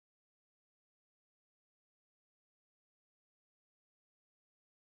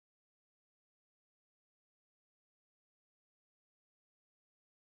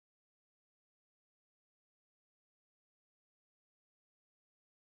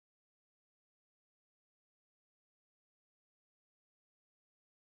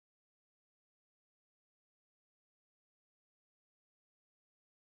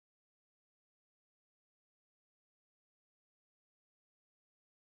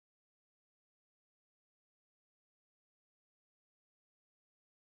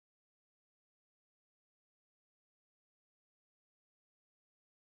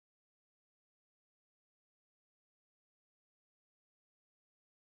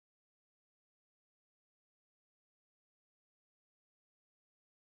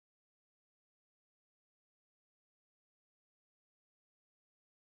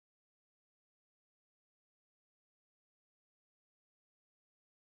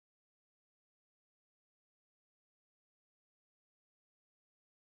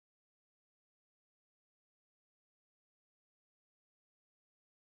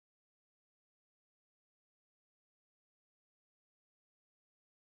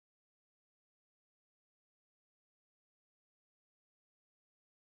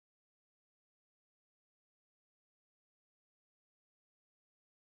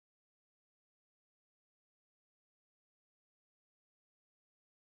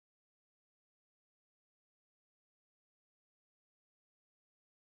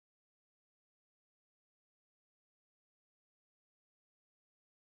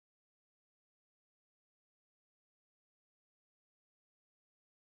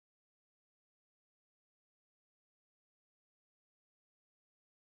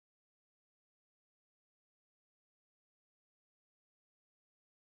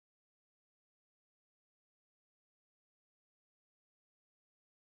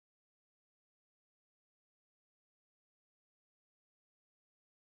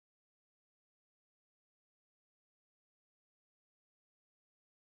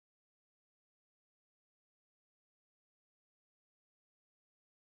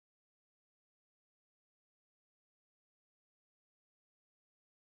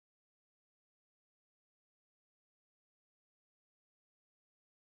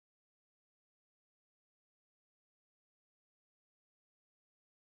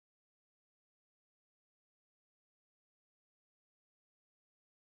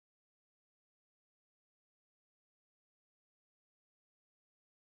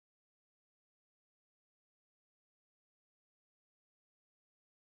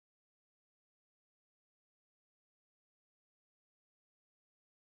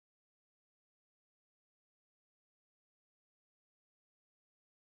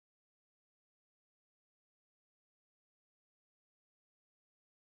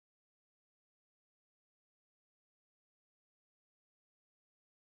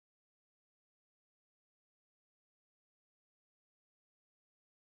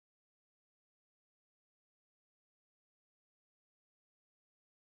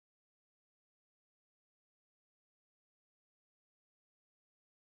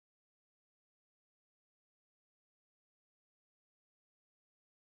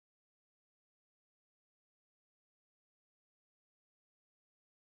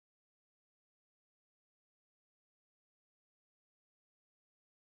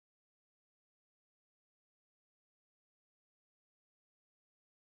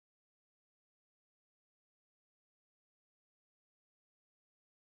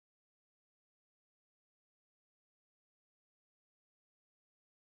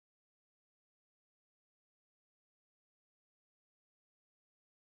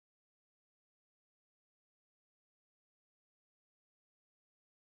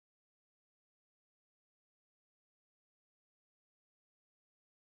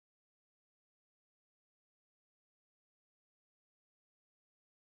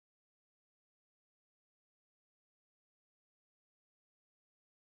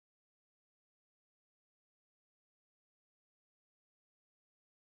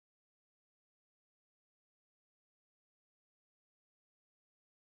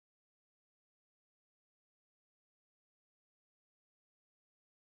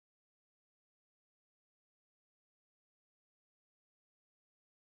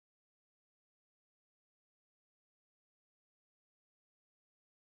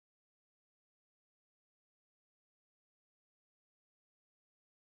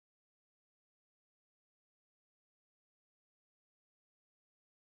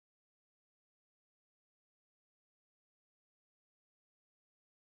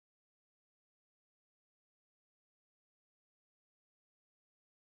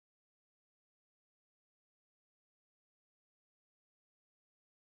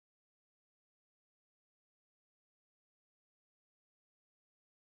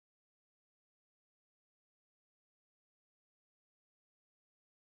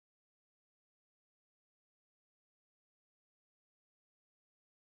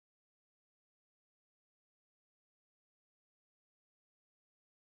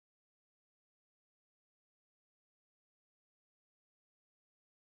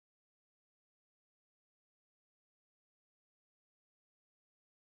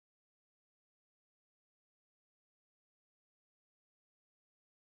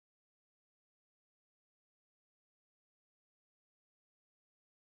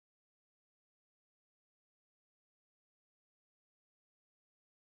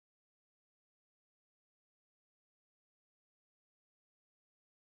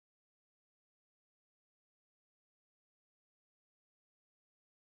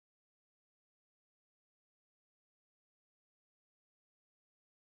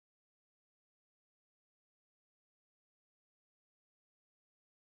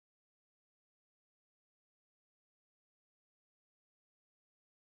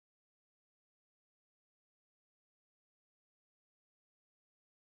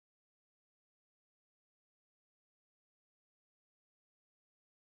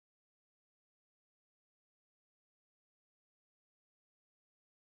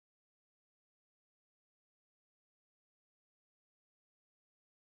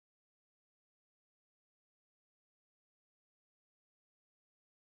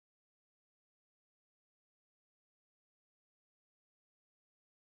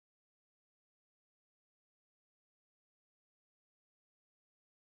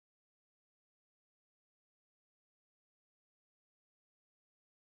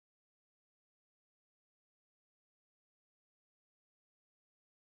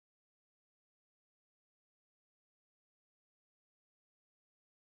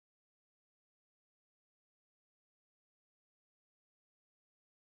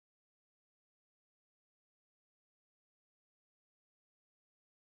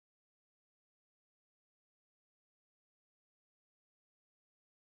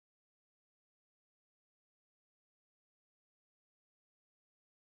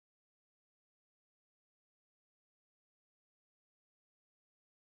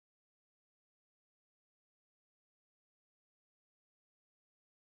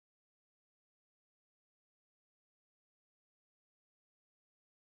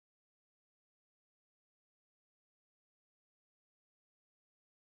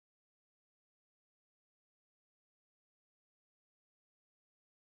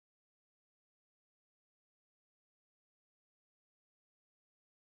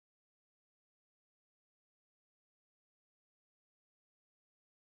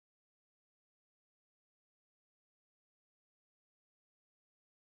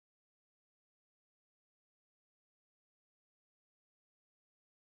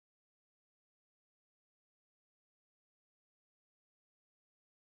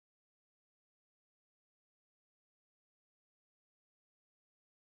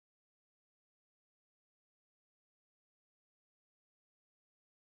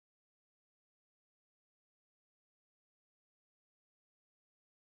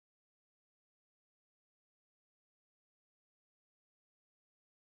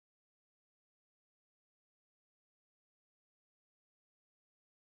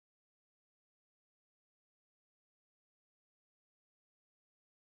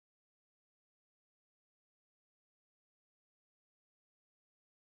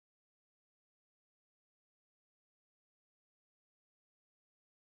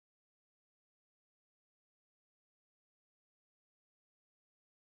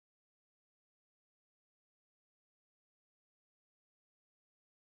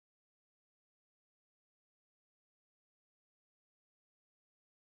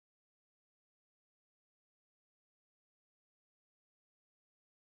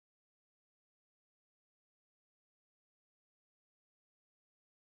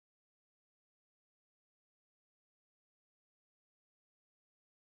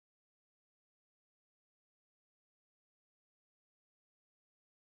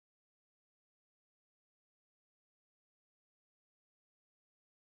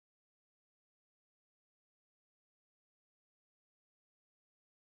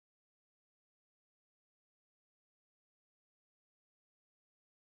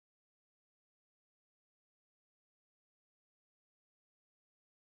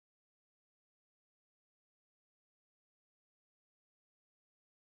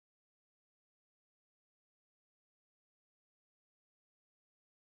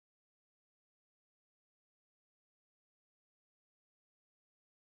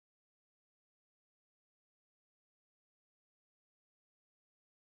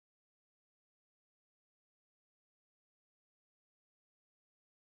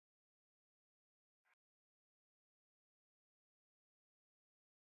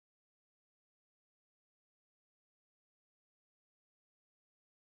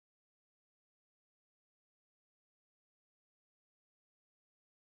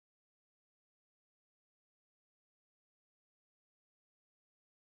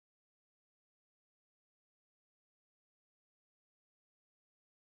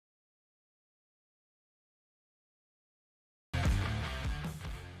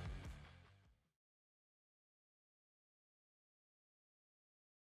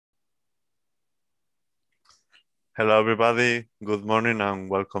Hello, everybody. Good morning and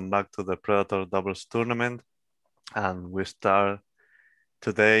welcome back to the Predator Doubles Tournament. And we start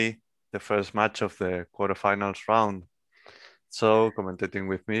today the first match of the quarterfinals round. So, commentating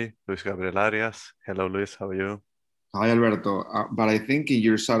with me, Luis Gabriel Arias. Hello, Luis. How are you? Hi, Alberto. But I think in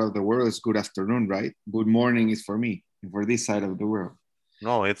your side of the world, it's good afternoon, right? Good morning is for me, for this side of the world.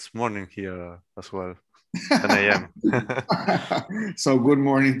 No, it's morning here as well. 10 a.m. So good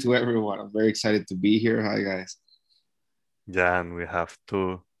morning to everyone. I'm very excited to be here. Hi, guys. Yeah, and we have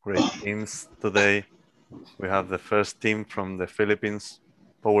two great teams today. We have the first team from the Philippines,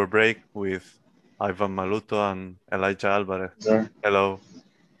 Power Break, with Aivhan MALUTO and Elijah Alvarez. Sir. Hello.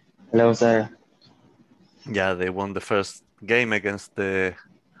 Hello, sir. Yeah, they won the first game against the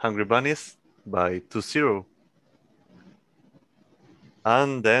Hungry Bunnies by 2-0.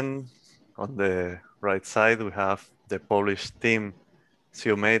 And then on the right side, we have the Polish team,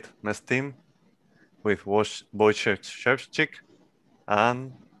 SZEWCZYK team, with Wojtek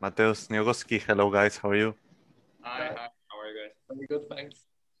and Mateusz SNIEGOCKI. Hello, guys. How are you? Hi. How are you guys? Very good, thanks.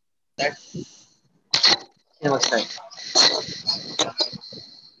 It looks like.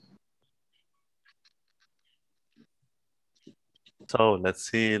 So let's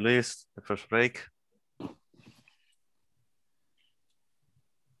see, Luis, the first break.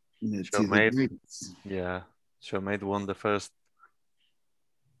 Let's see the breaks. Yeah, SZEWCZYK won the first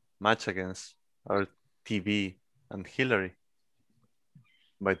match against our TV and Hillary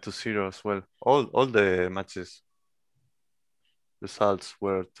by 2-0 as well. All the matches results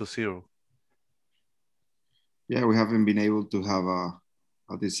were 2-0. Yeah, we haven't been able to have a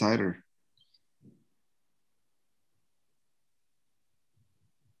decider.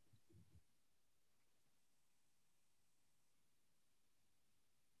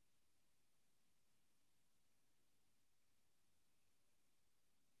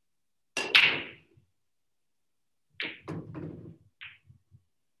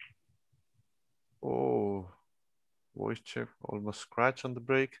 Oh, Wojtek almost scratched on the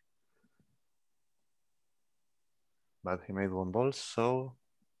break. But he made one ball, so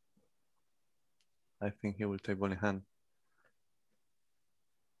I think he will take one in hand.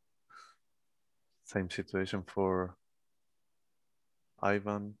 Same situation for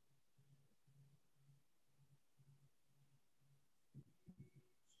Aivhan.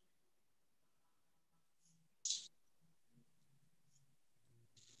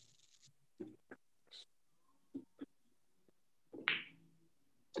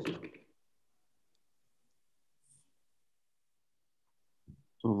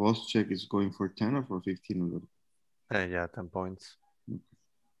 So Wojtek is going for 10 or for 15? Yeah, 10 points. Okay.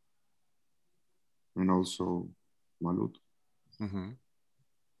 And also MALUTO. Mm-hmm.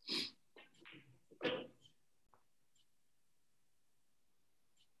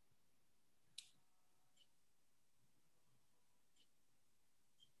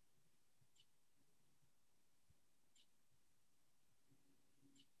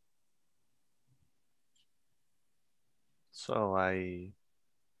 So I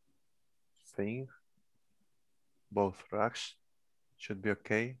think both racks should be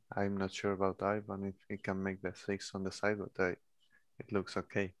okay. I'm not sure about Aivhan if he can make the 6 on the side, but it looks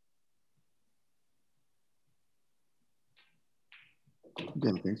okay.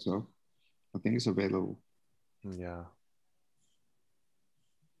 Yeah, I think so. I think it's available. Yeah.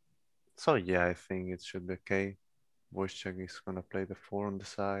 So yeah, I think it should be okay. Wojtek is gonna play the 4 on the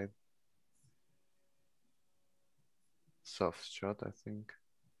side. Soft shot, I think.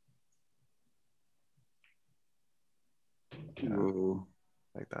 Whoa.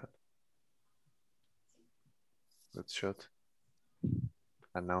 Like that. Good shot.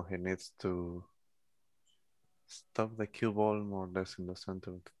 And now he needs to stop the cue ball more or less in the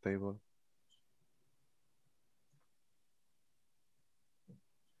center of the table.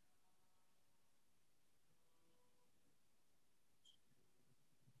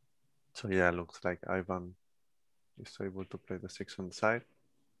 So yeah, looks like Aivhan is able to play the 6 on the side.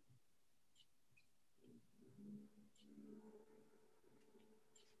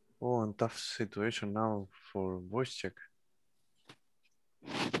 Oh, and tough situation now for Wojtek.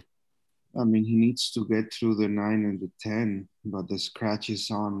 I mean, he needs to get through the 9 and the 10, but the scratch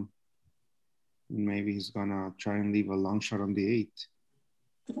is on. Maybe he's gonna try and leave a long shot on the 8.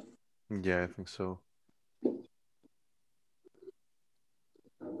 Yeah, I think so.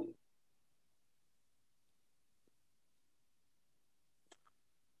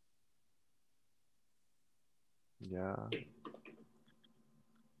 Yeah.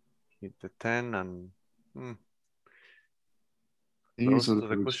 Hit the 10 and close to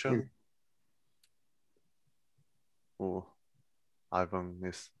the cushion. Oh, Aivhan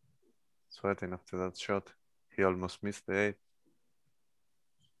is sweating after that shot. he almost missed the 8.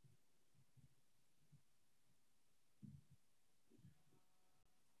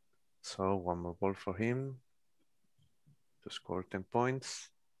 So one more ball for him to score 10 points.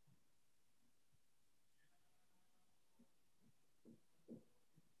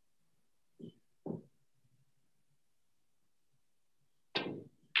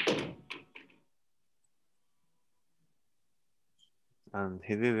 And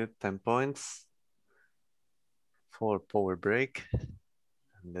he did it, 10 points for power break.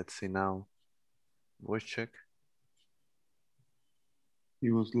 And let's see now, Wojtek.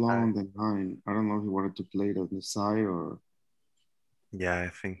 He was long on the 9. I don't know if he wanted to play it on the side or... Yeah, I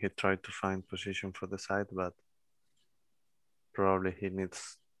think he tried to find position for the side, but probably he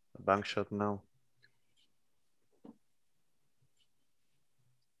needs a bank shot now.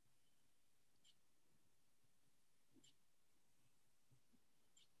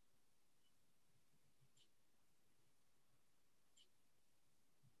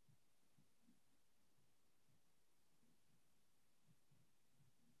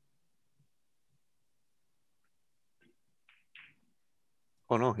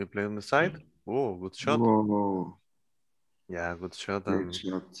 Oh no, he played on the side. Oh, good shot. Whoa, Yeah, good shot. great And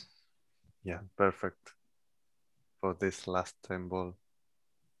shot. yeah, perfect for this last 10 ball.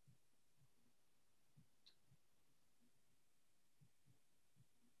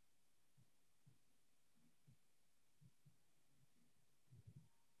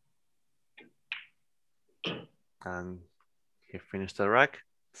 And he finished the rack.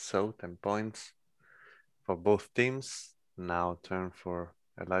 So 10 points for both teams. Now turn for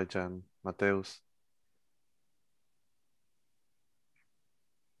Elijah and Mateusz.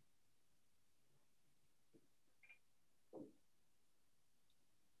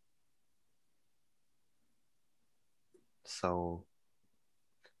 So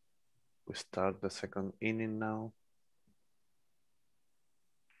we start the second inning now.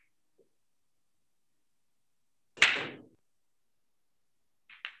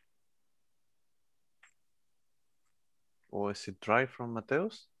 Oh, is it dry from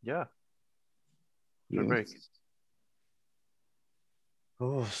Mateusz? Yeah. Free break. Yes.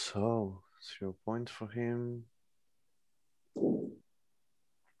 Oh, so 0 points for him.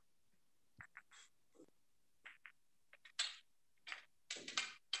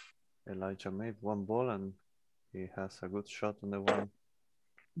 Elijah made one ball and he has a good shot on the one.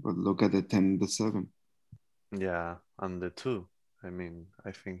 But look at the 10, the 7. Yeah, and the 2. I mean,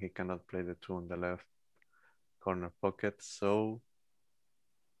 I think he cannot play the 2 on the left corner pocket, so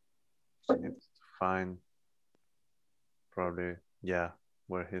he needs to find probably, yeah,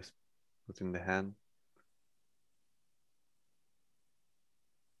 where he's putting the hand.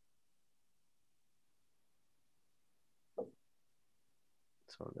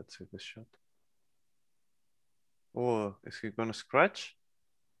 So let's see the shot. Oh, is he gonna scratch?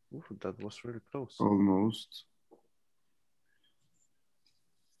 Ooh, that was really close. Almost.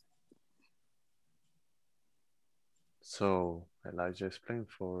 So Elijah is playing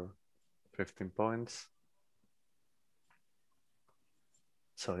for 15 points.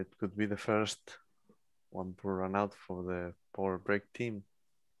 So it could be the first one poor run out for the power break team.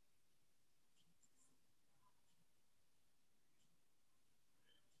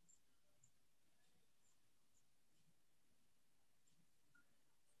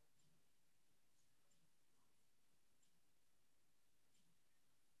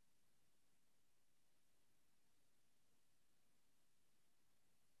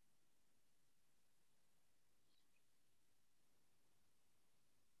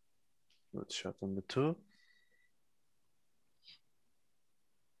 Good shot on the 2.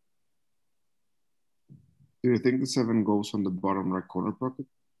 Do you think the 7 goes on the bottom right corner pocket?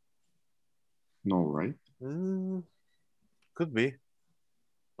 No, right? Could be.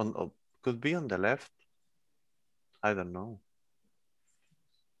 Could be on the left. I don't know.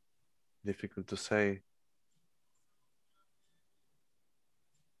 Difficult to say.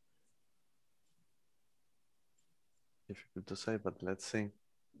 Difficult to say, but let's see.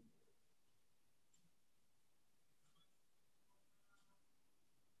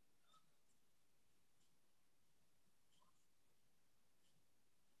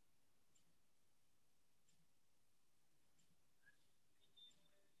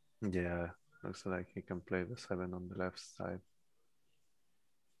 Yeah, looks like he can play the 7 on the left side.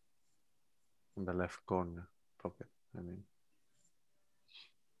 On the left corner pocket, I mean.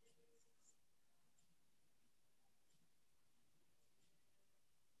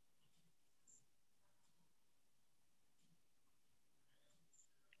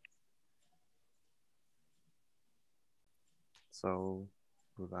 So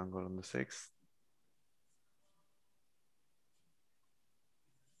good angle on the 6.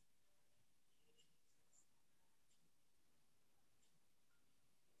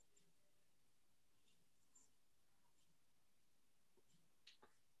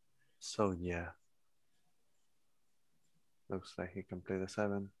 So yeah, looks like he can play the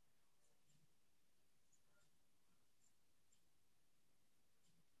 7.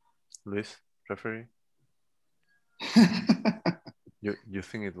 Luis, referee, you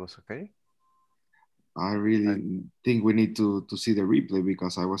think it was okay? I really think we need to see the replay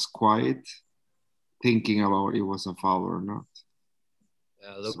because I was quiet thinking about it was a foul or not.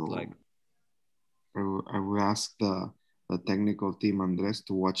 Yeah, looked like. I will ask the technical team, Andres,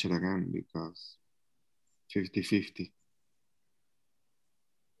 to watch it again because 50-50.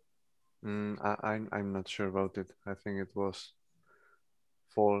 I'm not sure about it. I think it was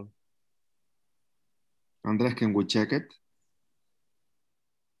fall. Andres, can we check it?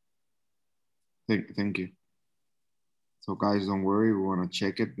 Thank you. So guys, don't worry. We want to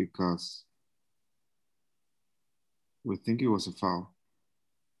check it because we think it was a foul.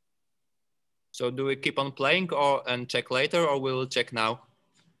 So do we keep on playing and check later, or we'll check now?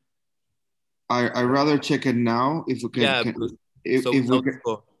 I rather check it now if we can. Yeah, if we can,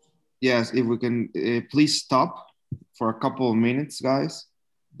 score. yes, if we can, please stop for a couple of minutes, guys.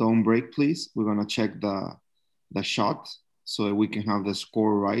 Don't break, please. We're gonna check the shot so that we can have the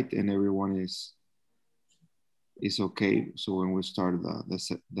score right and everyone is okay. So when we start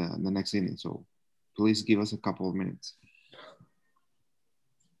the next inning, so please give us a couple of minutes.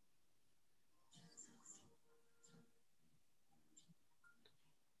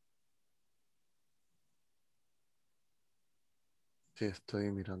 Sí, estoy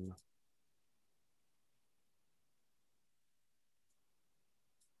mirando.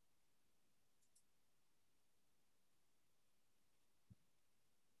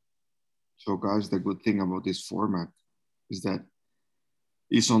 So guys, the good thing about this format is that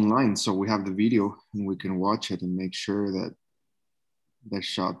it's online. So we have the video and we can watch it and make sure that the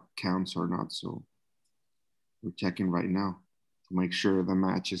shot counts or not. So we're checking right now to make sure the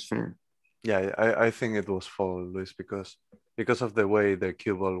match is fair. Yeah, I think it was foul, Luis, because of the way the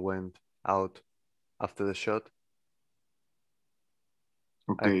cue ball went out after the shot.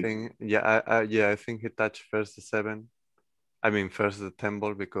 Okay. I think I think he touched first the 7. I mean first the 10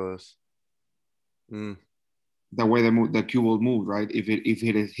 ball because the way the cue ball moved, right? If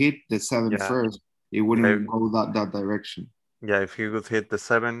it had hit the 7 first, it wouldn't go that direction. Yeah, if he would hit the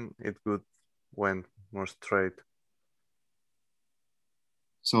 7, it would went more straight.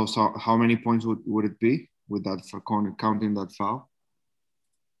 So how many points would it be with that for counting that foul?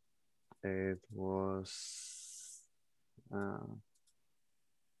 It was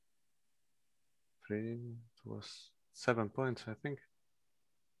 3. It was 7 points, I think.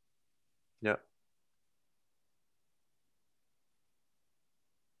 Yeah.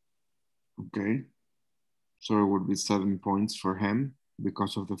 Okay. So it would be 7 points for him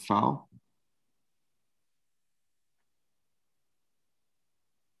because of the foul.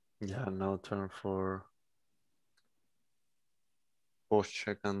 Yeah, now turn for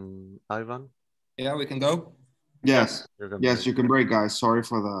Wojtek and Aivhan. Yeah, we can go. Yes, yes, you can break, guys. Sorry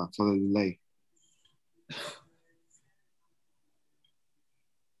for the delay.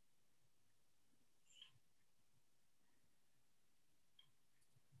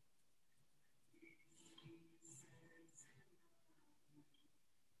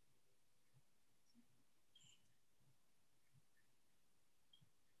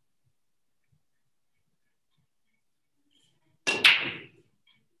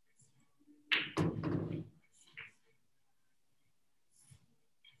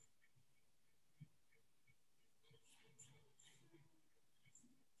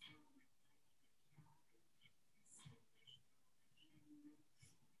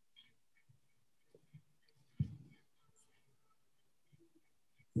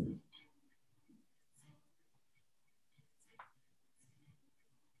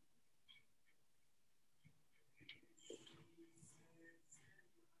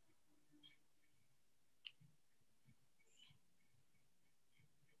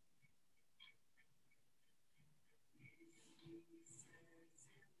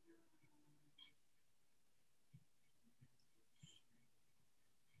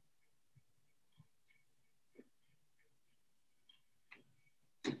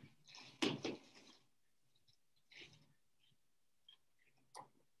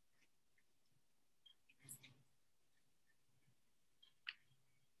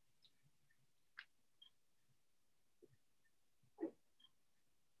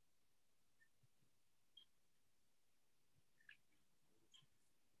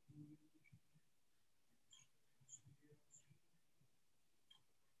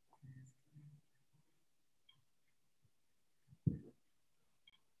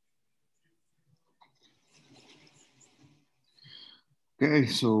 Okay,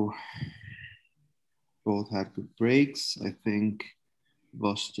 so both had good breaks. I think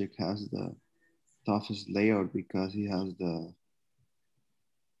Wojtek has the toughest layout because he has the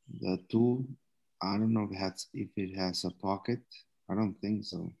tool. I don't know if it has a pocket. I don't think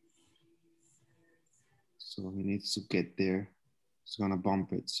so. So he needs to get there. He's gonna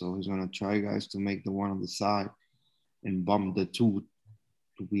bump it. So he's gonna try, guys, to make the one on the side and bump the two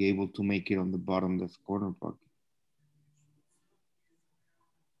to be able to make it on the bottom left corner pocket.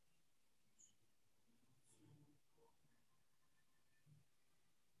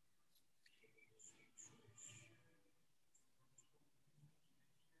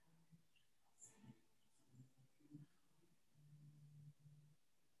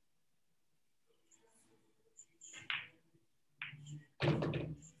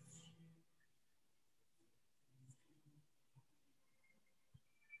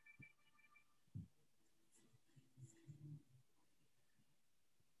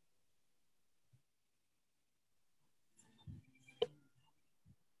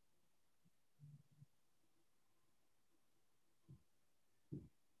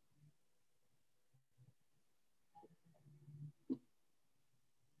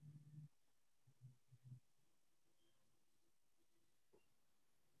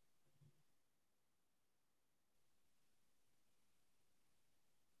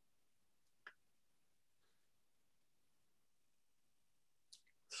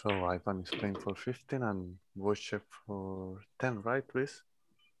 So Aivhan is playing for 15 and Wojtek for 10, right, Luis?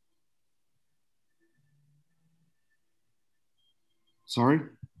 Sorry?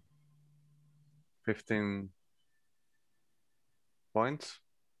 15 points?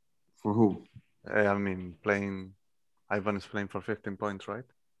 For who? I mean, Aivhan is playing for 15 points, right?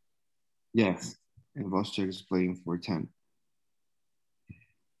 Yes. And Wojtek is playing for 10.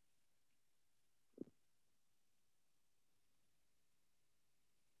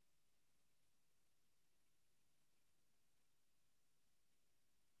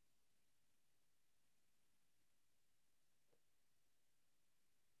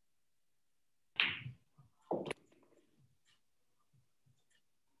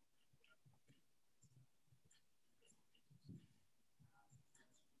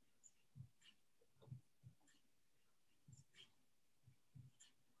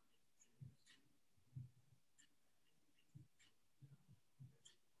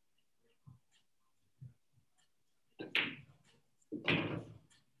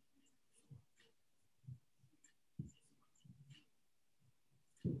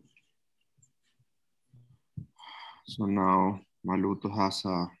 So now Maluto has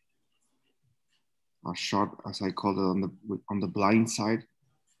a shot, as I call it, on the blind side.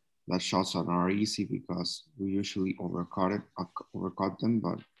 That shots are easy because we usually overcut them,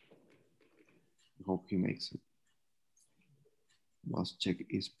 but I hope he makes it. Wojtek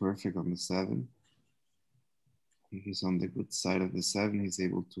is perfect on the 7. If he's on the good side of the 7, he's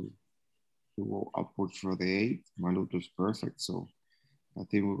able to go upwards for the 8. Maluto is perfect, so I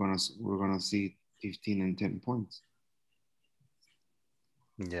think we're gonna see 15 and 10 points.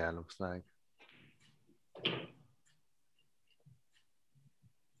 Yeah, looks like.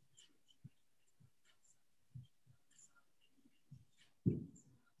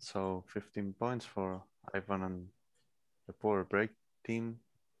 So 15 points for Aivhan and the power break team.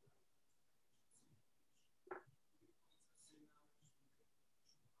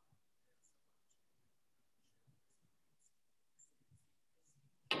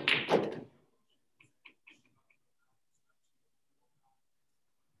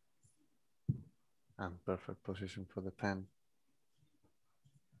 And perfect position for the 10.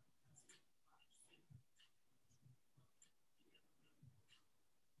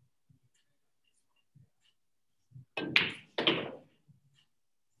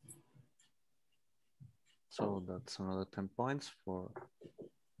 So that's another 10 points for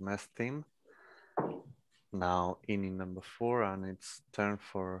Mess team. Now inning number 4, and it's turn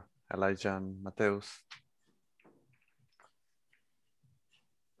for Elijah and Mateusz.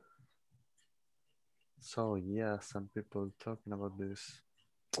 So yeah, some people talking about this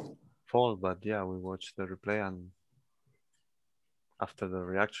fall, but yeah, we watched the replay, and after the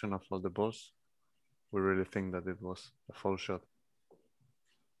reaction of all the balls, we really think that it was a foul shot.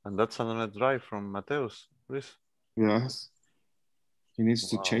 And that's another drive from Mateusz, Luis. Yes. He needs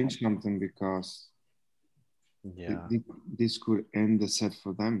to change something because Yeah. this could end the set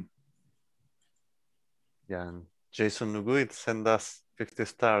for them. Yeah, and Jason Nuguit send us 50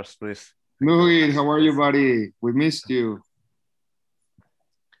 stars, Luis. Nuguit, how are you, buddy? We missed you.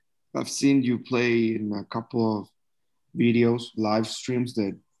 I've seen you play in a couple of videos, live streams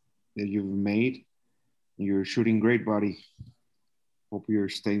that you've made. You're shooting great, buddy. Hope you're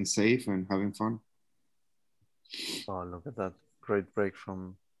staying safe and having fun. Oh, look at that great break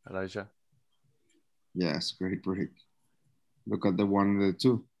from Elijah. Yes, great break. Look at the one and the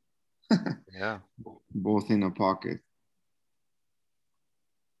two. Yeah. Both in a pocket.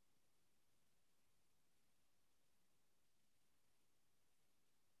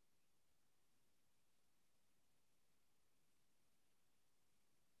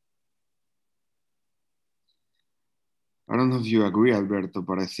 I don't know if you agree, Alberto,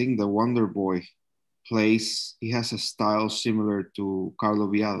 but I think the Wonder Boy he has a style similar to Carlo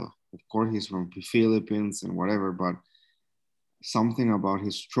Viado. Of course, he's from the Philippines and whatever, but something about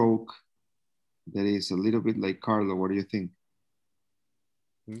his stroke that is a little bit like Carlo. What do you think?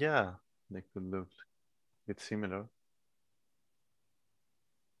 Yeah, they could look a bit similar.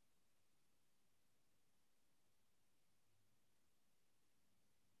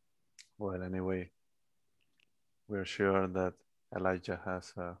 Well, anyway, we're sure that Elijah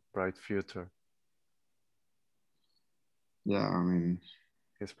has a bright future. Yeah, I mean,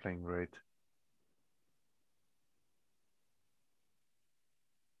 He's playing great.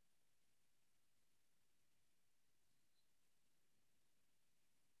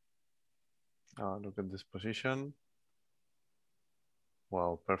 Oh, look at this position.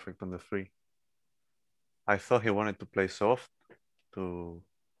 Wow, perfect on the 3. I thought he wanted to play soft to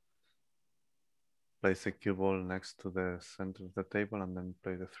place the cue ball next to the center of the table and then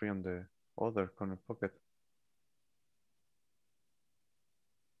play the 3 on the other corner pocket.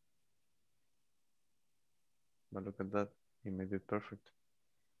 But look at that, he made it perfect.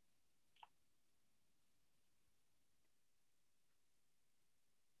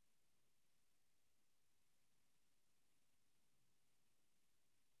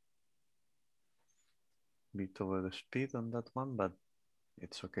 Bit over the speed on that one, but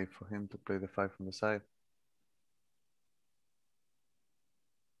it's okay for him to play the 5 on the side.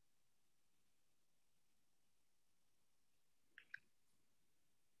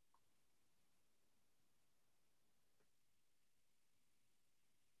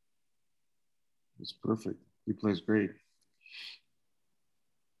 it's perfect. He plays great.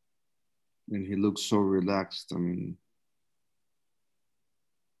 And he looks so relaxed. I mean,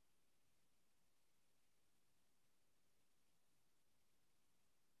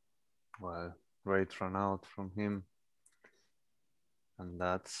 Well, great run out from him. And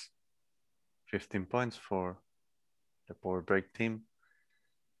that's 15 points for the power break team.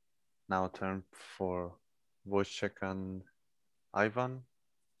 Now turn for Wojtek and Aivhan,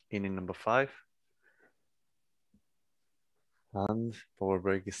 inning number 5. And power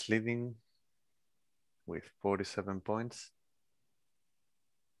break is leading with 47 points.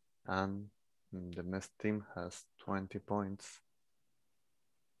 And the next team has 20 points.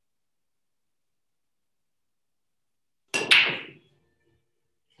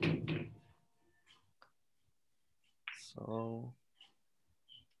 So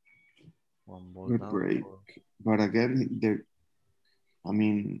one ball good down. break. But again, I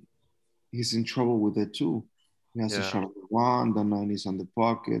mean, he's in trouble with the 2. He has a shot on the 1, the 9 is on the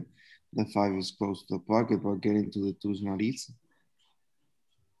pocket, the 5 is close to the pocket, but getting to the 2 is not easy.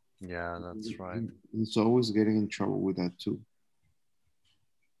 Yeah, that's right. He's always getting in trouble with that 2.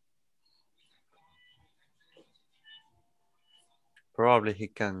 Probably he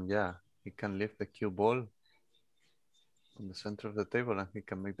can lift the cue ball on the center of the table and he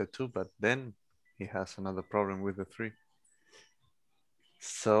can make the 2, but then he has another problem with the 3.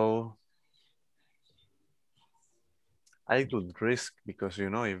 So I would risk because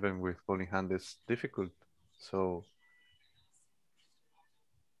even with ball in hand it's difficult. So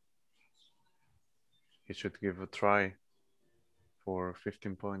he should give a try for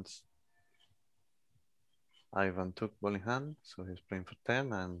 15 points. Aivhan took ball in hand, so he's playing for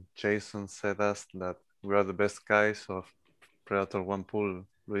 10, and Jason said us that we are the best guys of Predator 1 pool,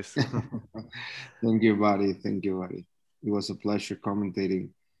 Luis. Thank you, buddy. Thank you, buddy. It was a pleasure commentating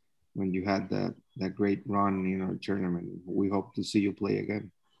when you had that great run in our tournament. We hope to see you play again.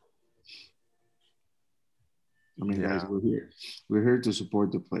 I mean, guys, we're here. We're here to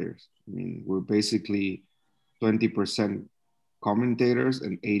support the players. I mean, we're basically 20% commentators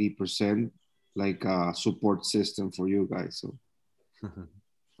and 80% like a support system for you guys. So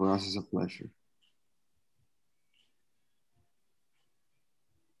for us, it's a pleasure.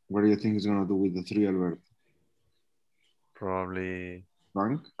 What do you think he's gonna do with the 3, Alberto? Probably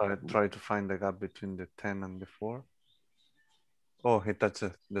Frank? try to find the gap between the 10 and the 4. Oh, he touched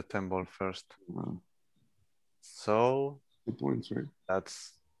the 10 ball first. Wow. So 2 points, right?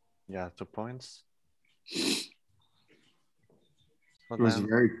 That's 2 points. for It was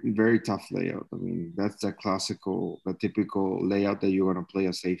them. very tough layout. I mean, that's the typical layout that you're gonna play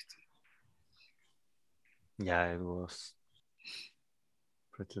a safety. Yeah, it was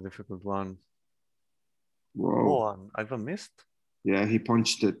pretty difficult one. Whoa. Oh, and Ivan missed. Yeah, he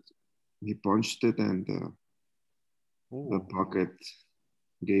punched it. He punched it, and the Ooh. pocket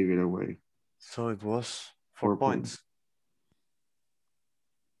gave it away. So it was 4 points.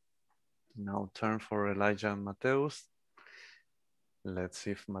 Now turn for Elijah and Mateusz. Let's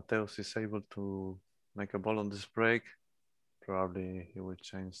see if Mateusz is able to make a ball on this break. Probably he will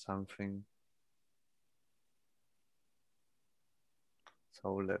change something.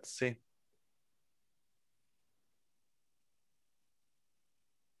 So let's see.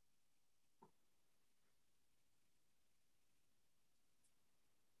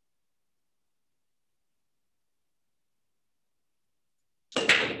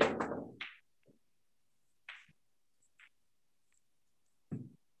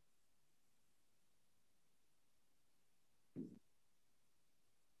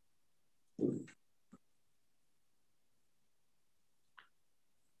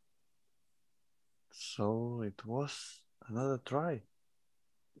 So it was another try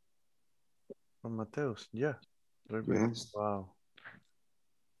from Mateusz. Yeah. Very good. Yes. Wow.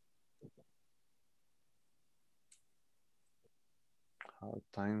 Hard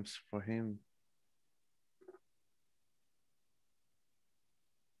times for him.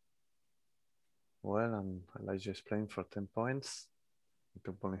 Well, and Elijah is playing for 10 points. He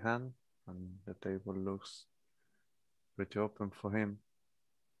took ball in hand, and the table looks pretty open for him.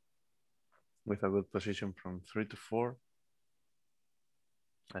 With a good position from 3 to 4.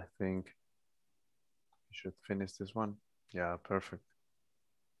 I think he should finish this one. Yeah, perfect.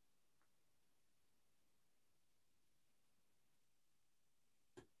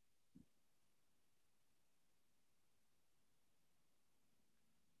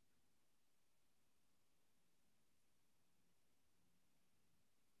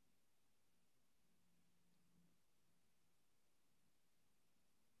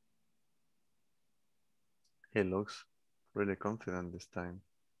 He looks really confident this time.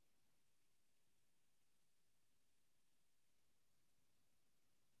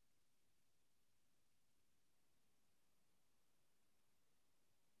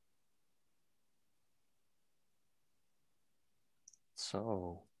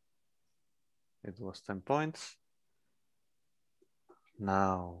 So it was 10 points.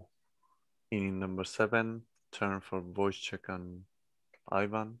 Now, in number 7, turn for Wojtek and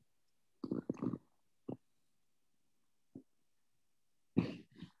Ivan.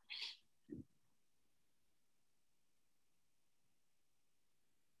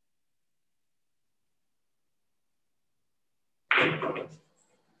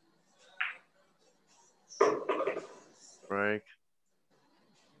 Break.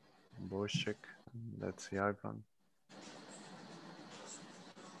 Wojtek. Let's see Ivan.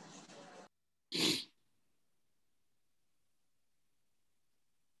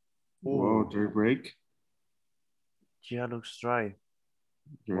 Whoa, Ooh. dirty break. Yeah, looks dry.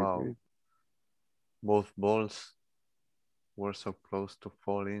 Dirty Wow. break. Both balls were so close to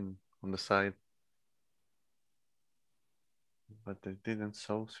fall in on the side. But they didn't,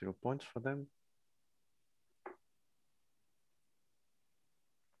 so 0 points for them.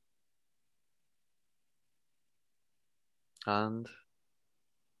 And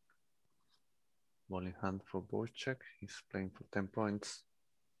ball in hand for Wojtek. He's playing for 10 points.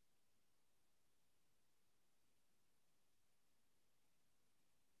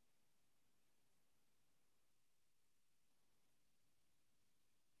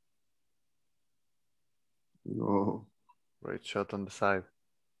 Whoa. Great shot on the side.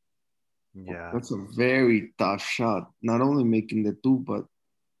 Yeah. That's a very tough shot. Not only making the 2, but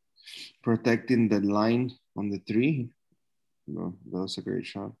protecting the line on the 3. No, that was a great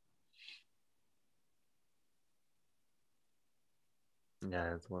shot.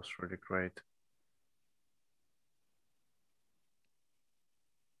 Yeah, it was really great.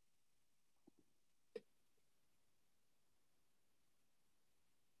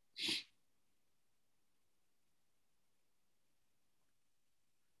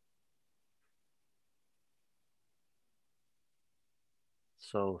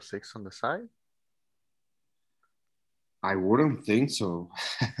 So 6 on the side? I wouldn't think so.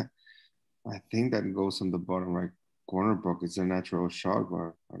 I think that goes on the bottom right corner pocket. It's a natural shot,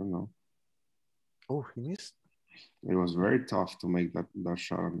 but I don't know. Oh, he missed. It was very tough to make that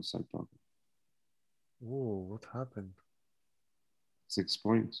shot on the side pocket. Oh, what happened? 6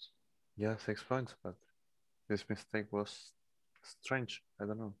 points. Yeah, 6 points, but this mistake was strange. I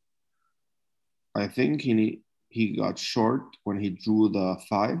don't know. I think he got short when he drew the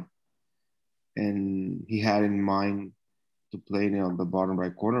 5, and he had in mind to play it on the bottom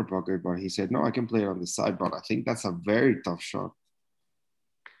right corner pocket, but he said, no, I can play it on the side. But I think that's a very tough shot.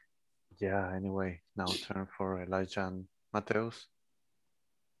 Yeah, anyway, now turn for Elijah and Mateusz.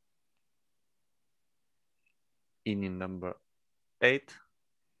 Inning number 8.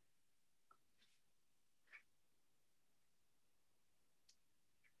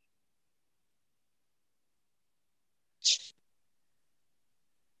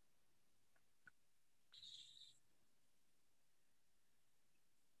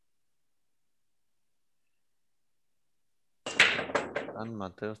 And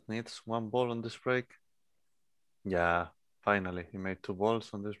Mateusz needs 1 ball on this break. Yeah, finally, he made 2 balls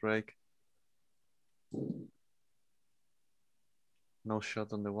on this break. No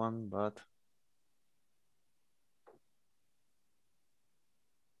shot on the 1, but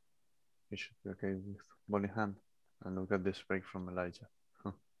he should be okay with ball in hand. And look at this break from Elijah.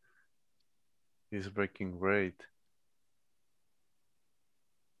 He's breaking great.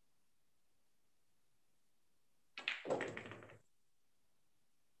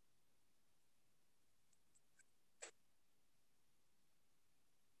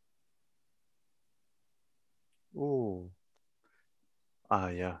 Oh,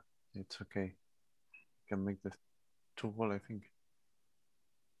 yeah, it's okay. Can make the 2 ball, I think.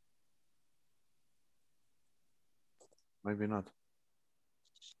 Maybe not.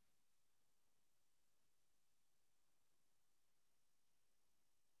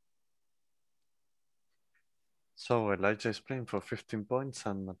 So Elijah is playing for 15 points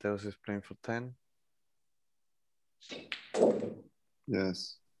and Mateusz is playing for 10.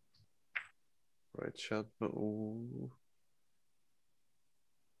 Yes. Great shot. Ooh.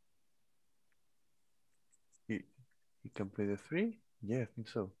 He can play the 3? Yeah, I think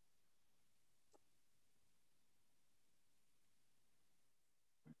so.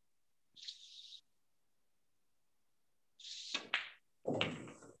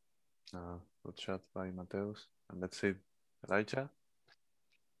 Good shot by Mateusz. And let's see Elijah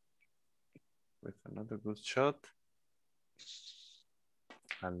with another good shot.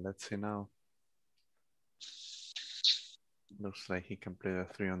 And let's see now. Looks like he can play the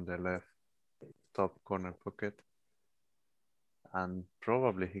 3 on the left top corner pocket. And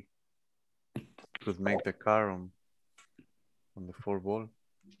probably he could make the car on the 4 ball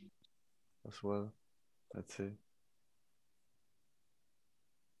as well. Let's see.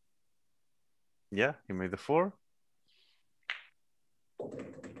 Yeah, he made the 4.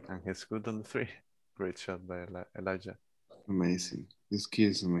 And he's good on the 3. Great shot by Elijah. Amazing. This kid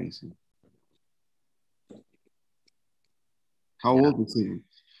is amazing. How old is he?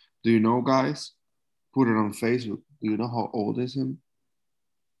 Do you know, guys? Put it on Facebook. Do you know how old is him?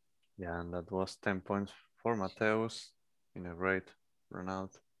 Yeah, and that was 10 points for Mateusz in a great run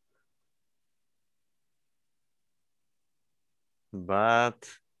out. But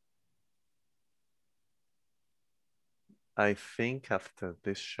I think after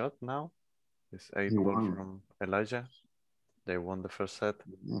this shot now, this 8 ball from Elijah, they won the first set.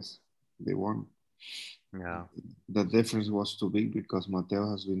 Yes, they won. Yeah. The difference was too big because Mateo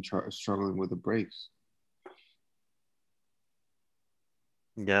has been struggling with the breaks.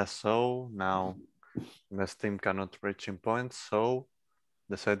 Yeah, so now best team cannot reach in points, so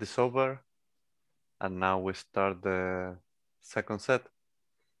the set is over. And now we start the second set.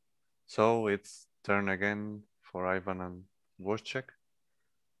 So it's turn again for Aivhan and Wojtek.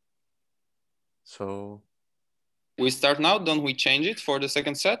 So we start now. Don't we change it for the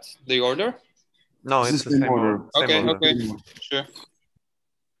second set, the order? No, it's the same order. Okay, okay, sure.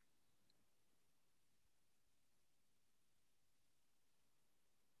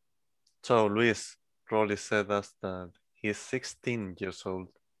 So Luis Rolly said us that he's 16 years old.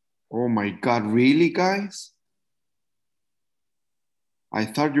 Oh my God, really, guys? I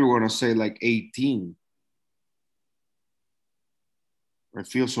thought you were gonna say like 18. I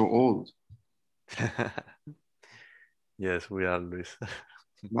feel so old. Yes, we are, Luis.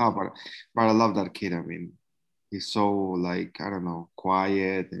 No, but I love that kid. I mean, he's so like, I don't know,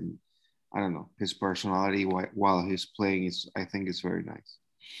 quiet, and I don't know, his personality while he's playing is, I think, is very nice.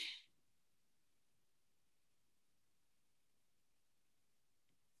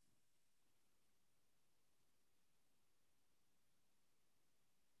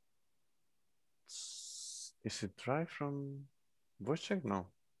 Is it dry from Wojtek? No.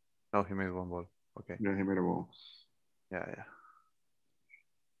 No, he made 1 ball. Okay. Yeah, he made a ball. Yeah.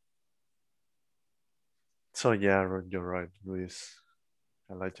 So yeah, you're right, Luis.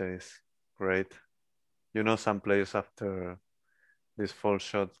 Elijah is great. You know, some players after this fall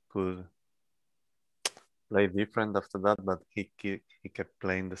shot could play different after that, but he kept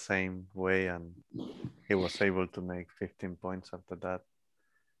playing the same way, and he was able to make 15 points after that,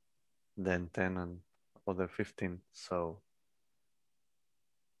 then 10 and other 15. So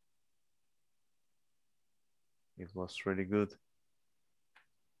it was really good.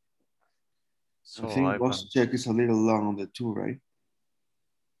 So I think Wojtek is a little long on the 2, right?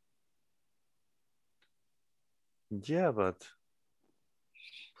 Yeah, but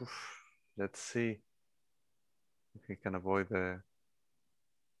let's see if he can avoid the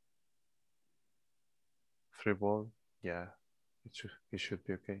 3 ball. Yeah, it should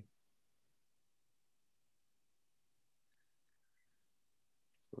be okay.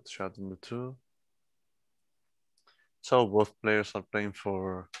 Good shot on the 2. So both players are playing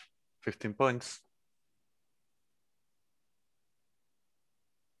for 15 points.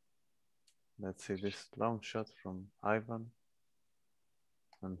 Let's see this long shot from Aivhan.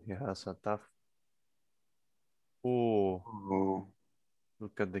 And he has a tough. Oh,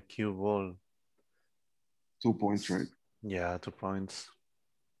 look at the cue ball. 2 points, right? Yeah, 2 points.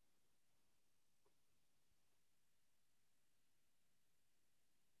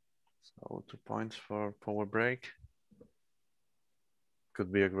 So 2 points for power break.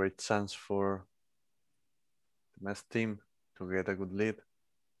 Could be a great chance for the Mets team to get a good lead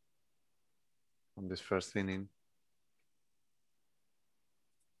on this first inning.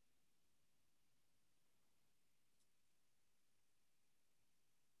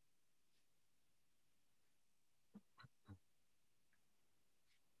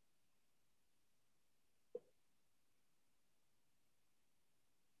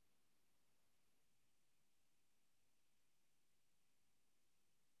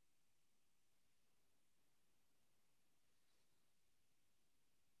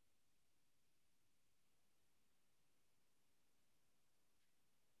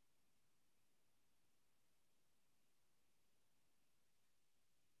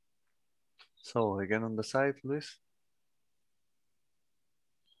 So again on the side, Luis.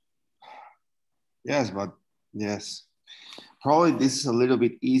 Yes, but yes. Probably this is a little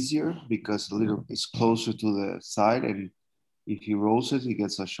bit easier because it's closer to the side, and if he rolls it, he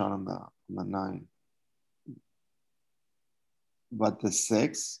gets a shot on the 9. But the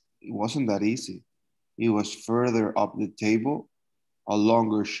 6, it wasn't that easy. It was further up the table, a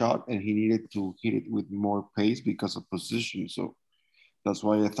longer shot, and he needed to hit it with more pace because of position. So that's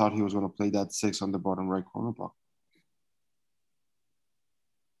why I thought he was going to play that 6 on the bottom right corner block.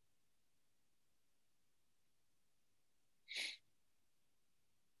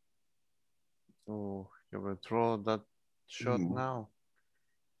 Oh, you will throw that shot now.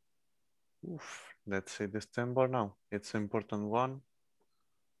 Oof. Let's see this 10 bar now. It's an important one.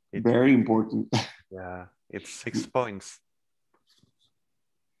 Very important. Yeah, it's 6 points.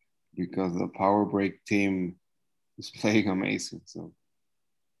 Because the power break team is playing amazing. So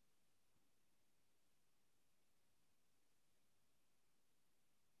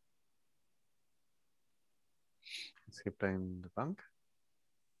is he playing the bank?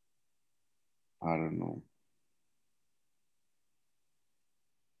 I don't know.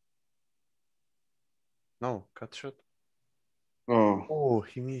 No, cut shot. Oh,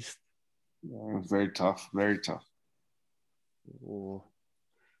 he missed. Yeah, very tough, very tough. Oh.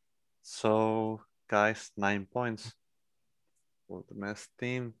 So, guys, 9 points for the Mets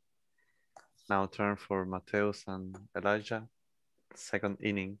team. Now turn for Mateusz and Elijah. Second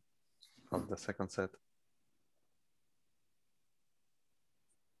inning of the second set.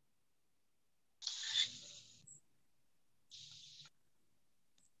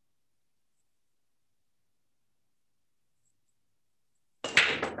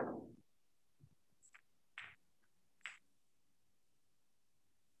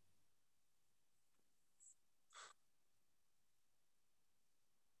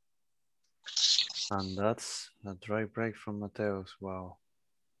 And that's a dry break from Mateusz. Wow.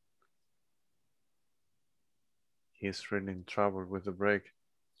 He's really in trouble with the break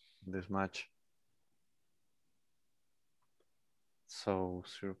in this match. So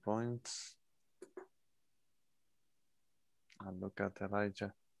 0 points. And look at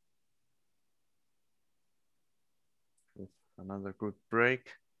Elijah with another good break.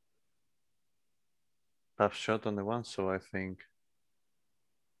 Tough shot on the 1, so I think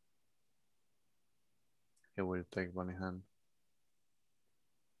he will take one in hand.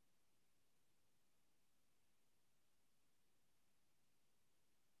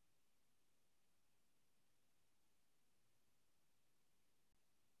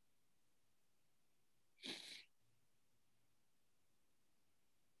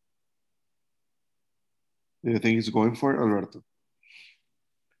 Do you think he's going for it, Alberto?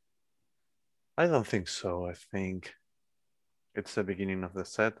 I don't think so. I think it's the beginning of the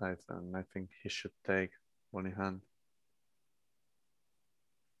set, and I think he should take one in hand.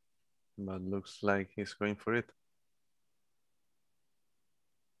 But looks like he's going for it.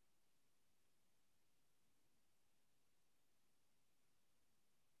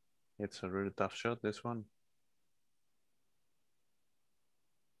 It's a really tough shot, this one.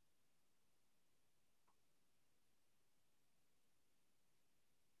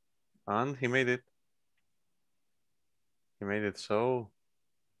 And he made it. He made it so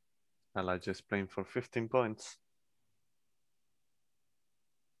Elijah is playing for 15 points.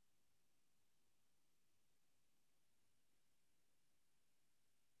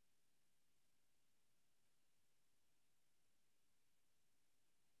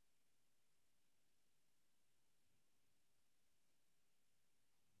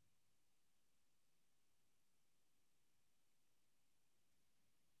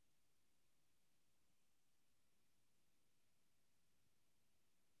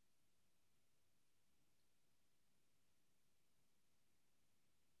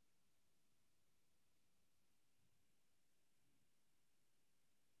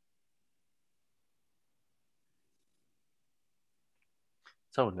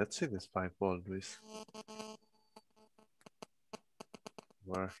 So let's see this 5-ball, Luis.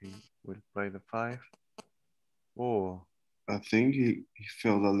 Where he will play the 5. Oh, I think he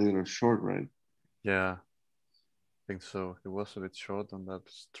felt a little short, right? yeah, I think so. He was a bit short on that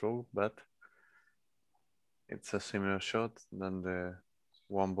stroke, but it's a similar shot than the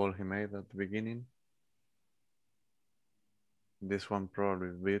 1-ball he made at the beginning. This one probably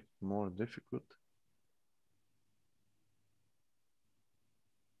a bit more difficult.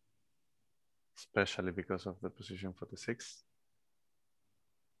 Especially because of the position for the 6.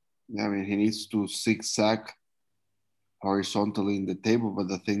 I mean, he needs to zigzag horizontally in the table,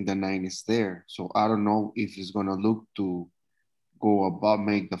 but I think the 9 is there. So I don't know if he's gonna look to go above,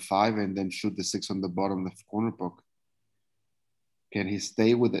 make the 5, and then shoot the 6 on the bottom left corner pocket. Can he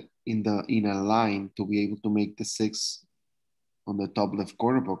stay with it in a line to be able to make the 6 on the top left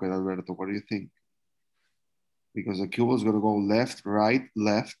corner pocket, Alberto? What do you think? Because the cue is gonna go left, right,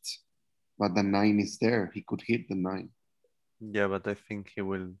 left, but the 9 is there. He could hit the 9. Yeah, but I think he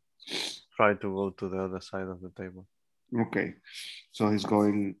will try to go to the other side of the table. Okay, so he's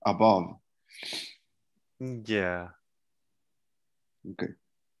going above. Yeah. Okay.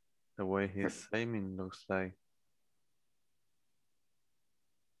 The way he's aiming looks like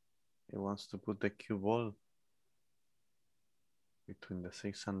he wants to put the cue ball between the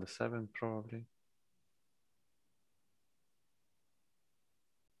 6 and the 7, probably.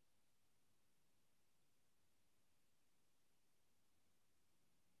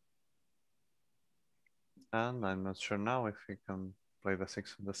 And I'm not sure now if he can play the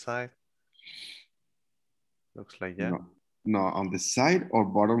 6 on the side. Looks like, yeah. No, on the side or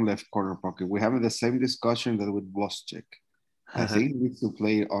bottom left corner pocket. We're having the same discussion that with Wojtek. I think he needs to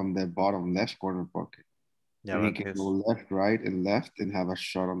play on the bottom left corner pocket. Yeah, and he but can go left, right, and left and have a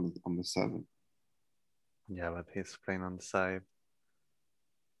shot on the 7. Yeah, but he's playing on the side.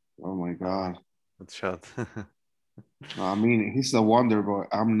 Oh my God. Good shot. I mean, he's a wonder boy.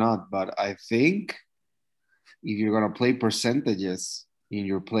 I'm not, but I think if you're gonna play percentages and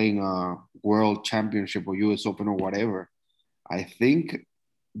you're playing a world championship or US Open or whatever, I think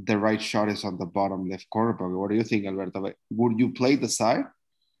the right shot is on the bottom left corner pocket. What do you think, Alberto? Would you play the side?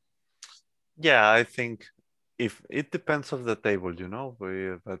 Yeah, I think if it depends of the table,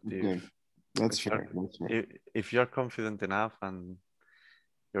 but Okay, that's if you're, fair. That's fair. if you're confident enough and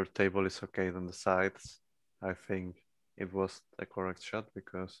your table is okay on the sides, I think it was the correct shot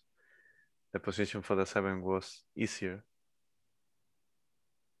because the position for the 7 was easier.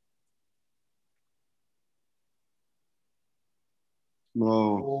 No,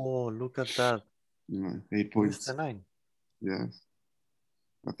 Oh, look at that. 8 He missed points. the 9. Yes.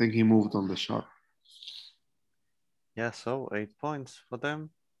 I think he moved on the shot. Yeah, so 8 points for them.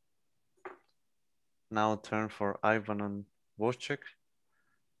 Now turn for Aivhan and Wojtek.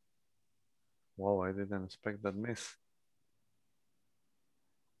 Wow, I didn't expect that miss.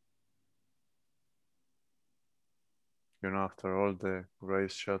 After all the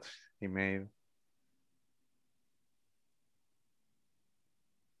great shots he made.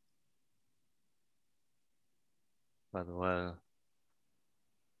 But well,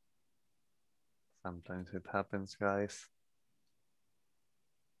 sometimes it happens, guys.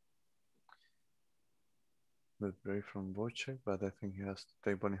 Good break from Wojtek, but I think he has to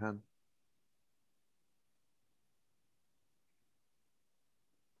take one in hand.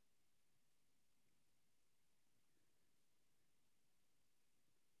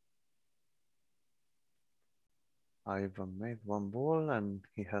 Ivan made one ball and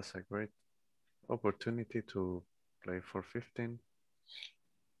he has a great opportunity to play for 15.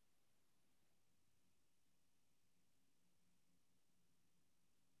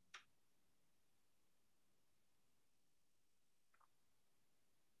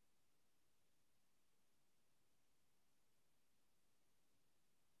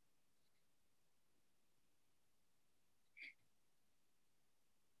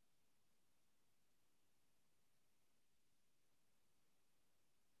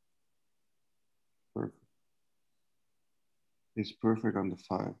 Perfect. He's perfect on the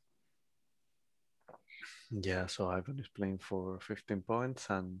 5. Yeah, so Ivan is playing for 15 points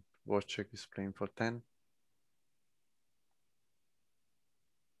and Wojtek is playing for 10.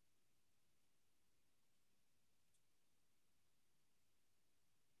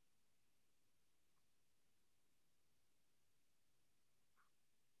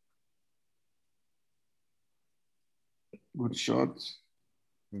 Good shots.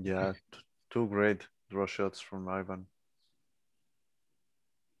 Yeah, two great draw shots from Ivan.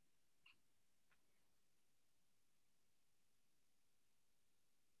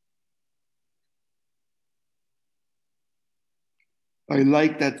 I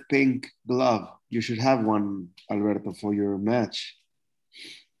like that pink glove. You should have one, Alberto, for your match.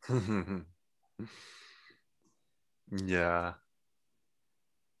 Yeah,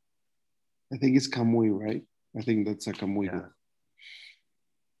 I think it's Kamui, right? I think that's a Kamui yeah. glove.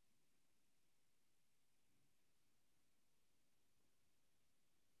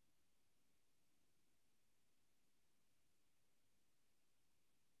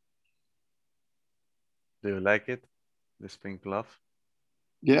 Do you like it? This pink glove?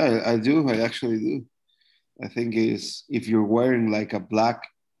 Yeah, I do. I actually do. I think is if you're wearing like a black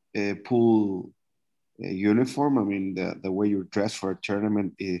pool uniform, I mean the way you're dressed for a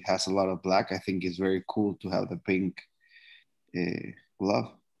tournament, it has a lot of black. I think it's very cool to have the pink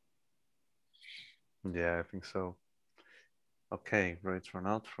glove. Yeah, I think so. Okay, great run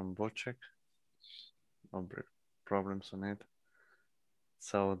out from Wojtek. No problems on it.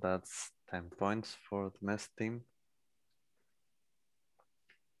 So that's 10 points for the mess team.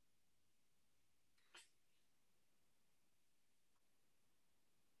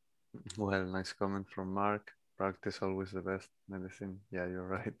 Well, nice comment from Mark. Practice always the best medicine. Yeah, you're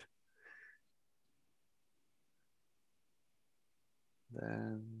right.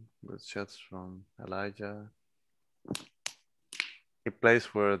 Then good shots from Elijah. He plays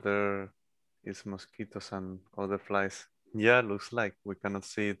where there is mosquitoes and other flies. Yeah, looks like we cannot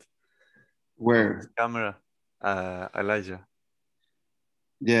see it on this Where? camera. Elijah.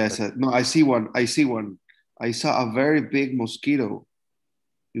 Yes, no, I see one. I see one. I saw a very big mosquito.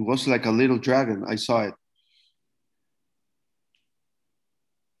 It was like a little dragon. I saw it.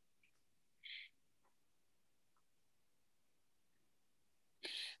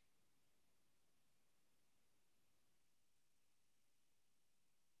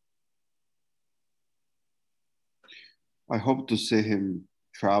 I hope to see him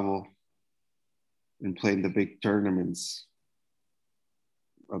travel and play in the big tournaments,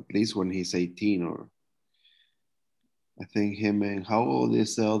 at least when he's 18. Or I think him and how old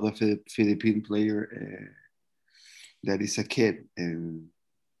is the other Philippine player that is a kid? And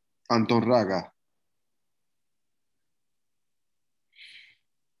Anton Raga.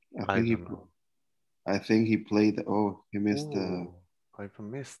 I I think he don't know. I think he played. Oh, he missed. Ooh, I've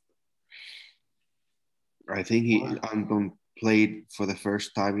missed. I think What? Anton played for the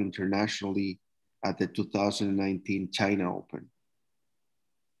first time internationally at the 2019 China Open,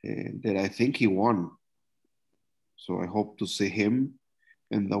 and that I think he won. So I hope to see him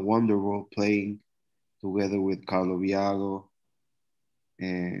and the Wonderworld playing together with Carlo Viago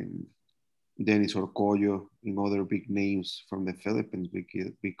and Dennis Orcollo and other big names from the Philippines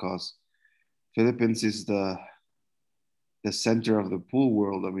because Philippines is the center of the pool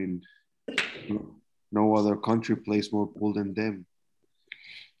world. I mean, no other country plays more pool than them.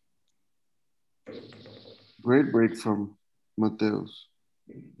 Great break from Mateus.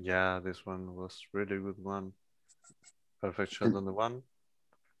 Yeah, this one was really good one. Perfect shot And on the one.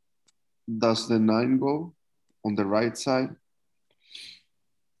 does the 9 go on the right side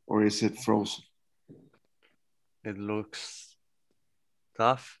or is it frozen? It looks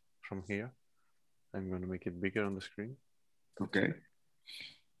tough from here. I'm going to make it bigger on the screen. Okay.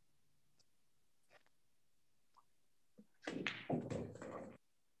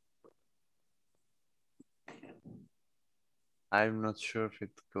 I'm not sure if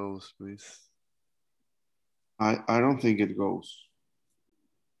it goes with. I don't think it goes.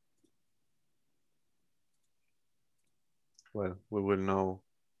 Well, we will know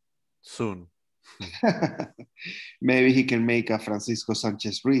soon. Maybe he can make a Francisco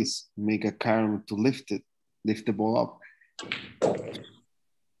Sanchez Ruiz, make a carom to lift the ball up.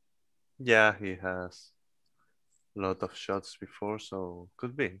 Yeah, he has a lot of shots before, so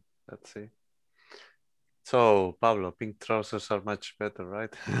could be. Let's see. So, Pablo, pink trousers are much better,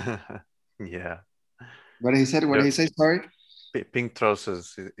 right? Yeah. What he said? What did he say? Sorry. Pink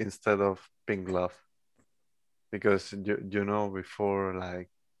trousers instead of pink glove. Because you know, before, like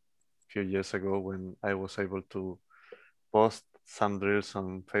a few years ago, when I was able to post some drills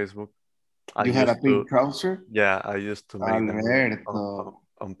on Facebook, You had a pink trouser? Yeah, I used to make them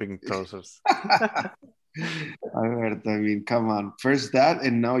on pink trousers. Alberto, I mean, come on. First that,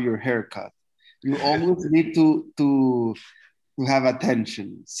 and now your haircut. You always need to have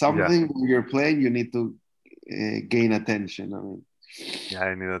attention. Something when you're playing, you need to gain attention. I mean, yeah,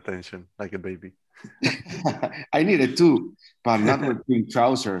 I need attention like a baby. I need it too, but not with pink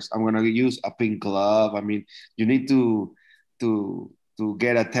trousers. I'm gonna use a pink glove. I mean, you need to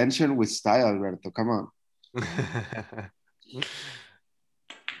get attention with style, Alberto. Come on.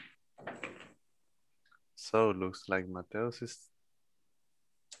 So looks like Mateusz is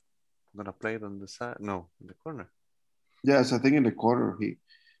gonna play it on the side. No, in the corner. Yes, I think in the corner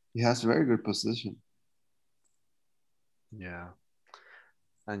he has a very good position. Yeah.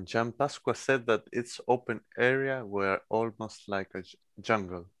 And Jean Pasqua said that it's open area where almost like a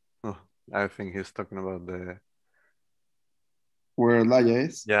jungle. Oh, I think he's talking about the where Elijah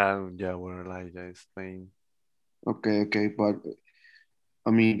is. Yeah, where Elijah is playing. Okay, but I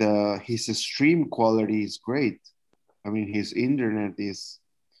mean his stream quality is great. I mean his internet is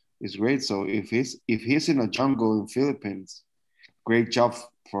great. So if he's in a jungle in Philippines, great job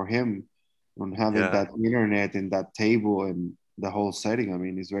for him on having that internet and that table and the whole setting. I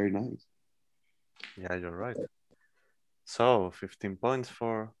mean, it's very nice. Yeah, you're right. So 15 points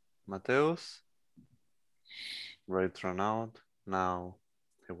for Mateusz. Great run out. Now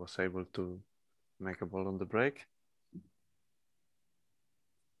he was able to make a ball on the break.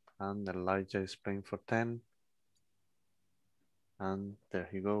 And Elijah is playing for 10. And there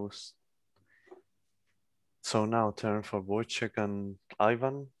he goes. So now turn for Wojtek and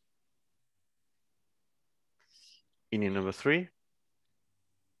Aivhan. Inning number 3.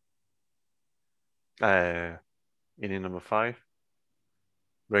 Inning number 5.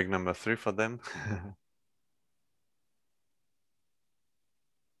 Break number 3 for them.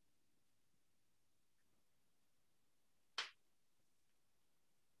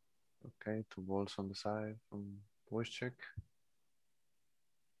 Okay, 2 balls on the side from Wojtek.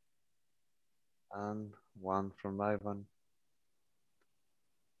 And 1 from Aivhan.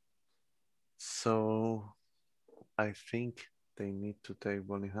 So I think they need to take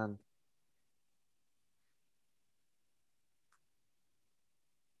ball in hand.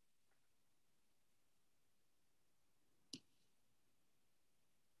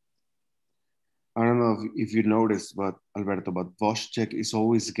 I don't know if you noticed, but Alberto, but Wojtek is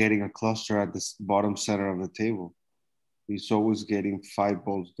always getting a cluster at the bottom center of the table. He's always getting 5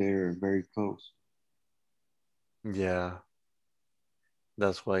 balls there, very close. Yeah,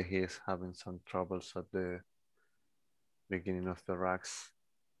 that's why he is having some troubles at the beginning of the racks.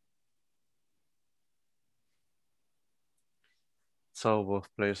 So both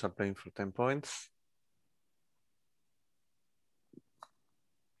players are playing for 10 points.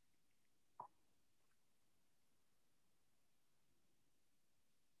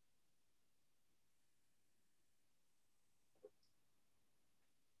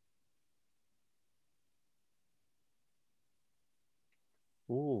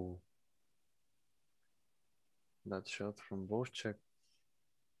 Ooh, that shot from Wojtek.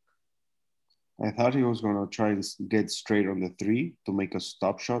 I thought he was going to try and get straight on the 3 to make a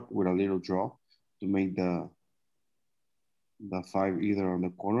stop shot with a little draw to make the 5 either on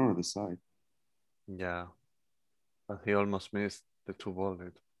the corner or the side. Yeah, but he almost missed the 2 ball.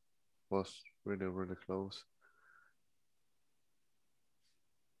 It was really, really close.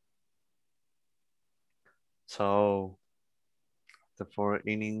 So the 4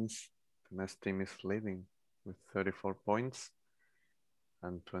 innings, the next team is leading with 34 points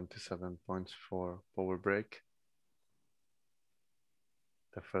and 27 points for power break.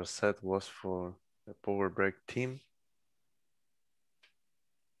 The first set was for the power break team.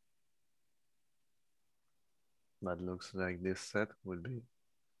 But looks like this set will be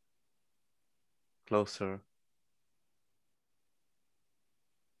closer.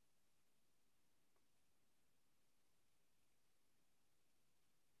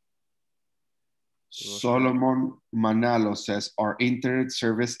 Solomon Manalo says, our internet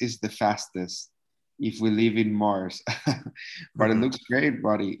service is the fastest. if we live in Mars. But it looks great,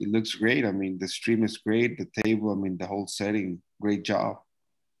 buddy. It looks great. I mean, the stream is great. The table, I mean, the whole setting, great job.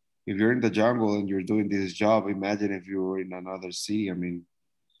 If you're in the jungle and you're doing this job, imagine if you were in another city. I mean,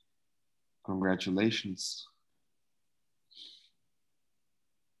 congratulations.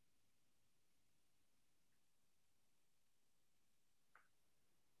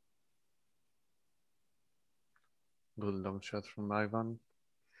 Good long shot from Aivhan.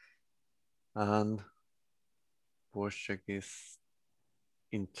 And Wojtek is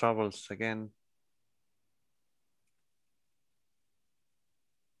in troubles again.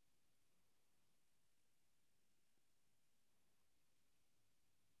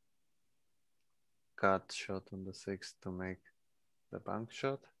 Cut shot on the 6 to make the bank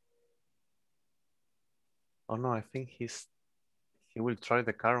shot. Oh no, I think he will try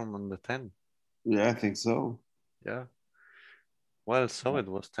the carom on the 10. Yeah, I think so. Yeah. Well, so it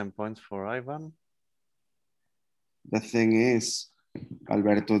was 10 points for Aivhan. The thing is,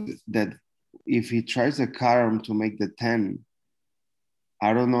 Alberto, that if he tries the carom to make the 10,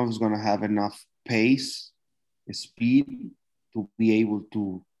 I don't know if he's going to have enough pace, speed to be able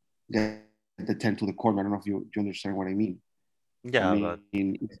to get the 10 to the corner. I don't know if you understand what I mean. Yeah, I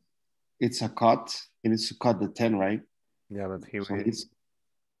mean, but it's a cut. He needs to cut the 10, right? Yeah, but he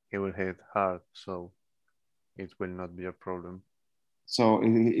will hit hard, so it will not be a problem. So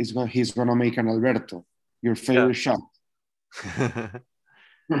he's going to make an Alberto, your favorite shot.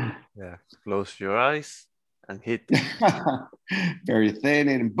 Yeah, close your eyes and hit. Very thin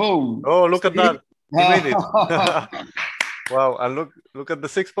and boom. Oh, look at that. He made it. Wow, and look at the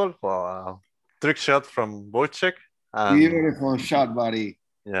 6 ball. Wow. Trick shot from Wojtek. Beautiful shot, buddy.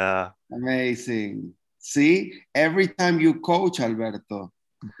 Yeah. Amazing. See, every time you coach, Alberto,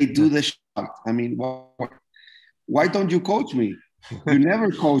 they do the shot. I mean, why don't you coach me? You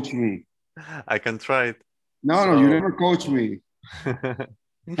never coach me. I can try it. No, you never coach me.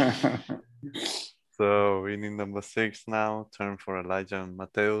 So winning number 6 now, turn for Elijah and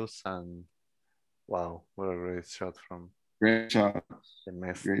Mateusz, and wow, what a great shot from Great shot. the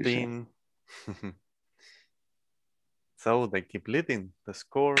Mestin. So they keep leading the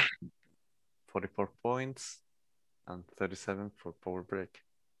score, 44 points and 37 for power break.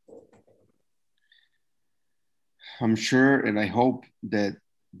 I'm sure and I hope that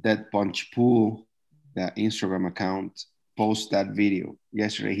Punch Pool, the Instagram account, posts that video.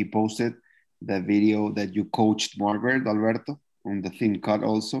 Yesterday he posted the video that you coached Margaret, Alberto, on the thin cut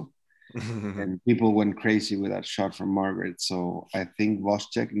also. And people went crazy with that shot from Margaret. So I think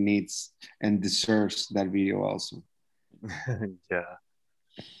Wojtek needs and deserves that video also. Yeah.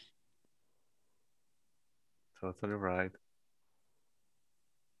 Totally right.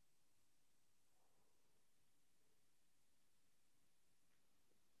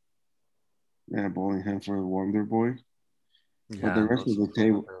 Yeah, bowling hand for the Wonder Boy. Yeah, but the rest of the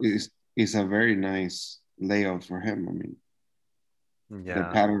table is a very nice layout for him. I mean, the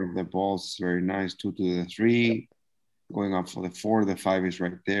pattern of the balls is very nice. 2 to the 3, going up for the 4. The 5 is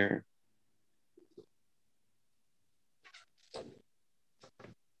right there.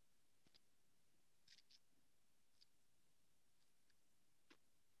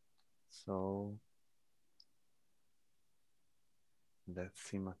 So let's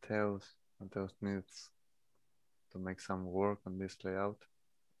see Mateusz. Mateusz needs to make some work on this layout.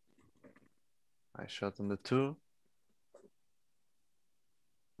 I shot on the 2.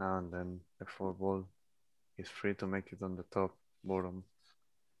 Now and then the 4 ball is free to make it on the top bottom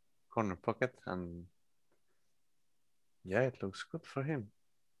corner pocket, and yeah, it looks good for him.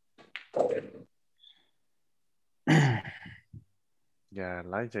 Yeah,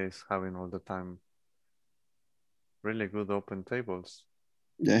 Elijah is having all the time really good open tables.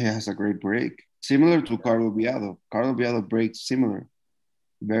 Yeah, he has a great break. Similar to Carlo Biado. Carlo Biado breaks similar.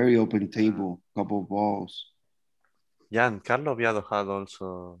 Very open table, couple balls. Yeah, and Carlo Biado had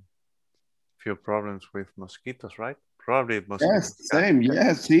also a few problems with mosquitoes, right? Probably mosquitoes. Yes, same.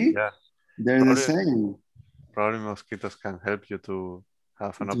 Yeah, see? Yeah. They're the same. Probably mosquitoes can help you to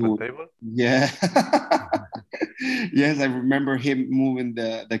have an open table. Yeah. Yes, I remember him moving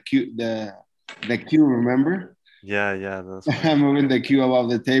the cue, remember? Yeah, yeah. That's moving the cue above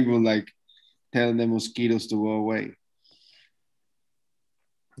the table, like telling the mosquitoes to go away.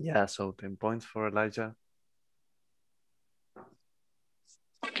 Yeah, so 10 points for Elijah.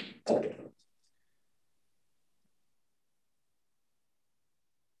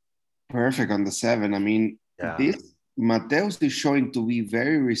 Perfect on the 7. I mean, this Mateusz is showing to be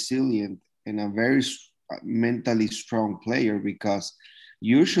very resilient and a very mentally strong player, because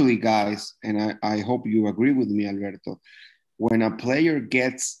usually, guys, and I hope you agree with me, Alberto, when a player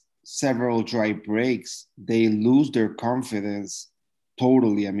gets several dry breaks, they lose their confidence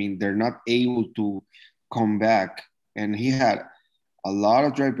totally. I mean, they're not able to come back. And he had a lot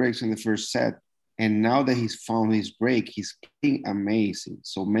of dry breaks in the first set. And now that he's found his break, he's playing amazing.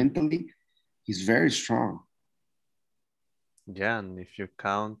 So mentally, he's very strong. Yeah, and if you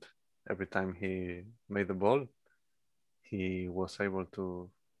count every time he made the ball, he was able to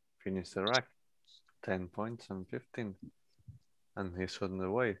finish the rack. 10 points and 15. And he's on the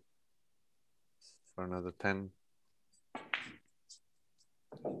way for another 10.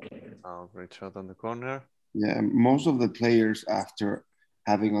 Great shot on the corner. Yeah, most of the players, after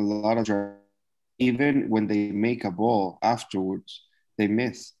having a lot of dry, even when they make a ball afterwards, they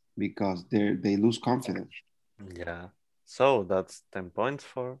miss because they lose confidence. Yeah. So that's 10 points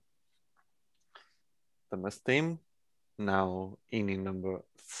for the men's team. Now inning number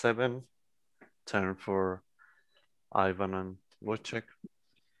 7. Turn for Aivhan and Wojtek.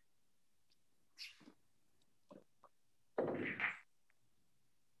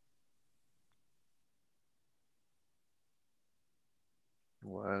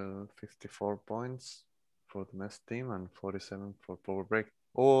 Well, 54 points for the men's team and 47 for power break.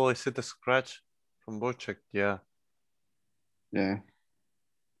 Oh, is it a scratch from Wojtek? Yeah. Yeah.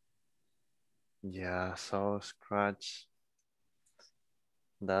 Yeah, so scratch.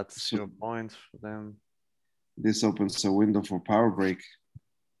 That's 0 points for them. This opens a window for power break.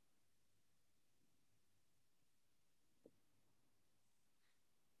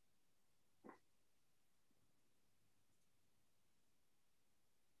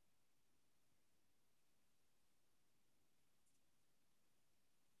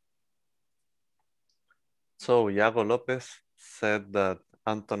 So Iago Lopez said that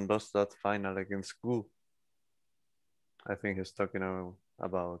Anton lost that final against Gu. I think he's talking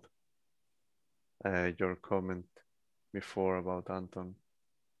about your comment before about Anton,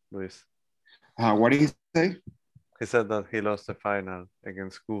 Luis. What did he say? He said that he lost the final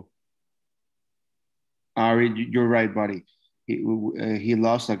against Gu. You're right, buddy. He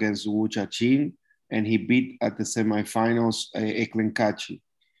lost against Wu Chachin and he beat at the semifinals Eklenkachi.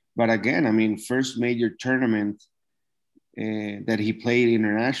 But again, I mean, first major tournament that he played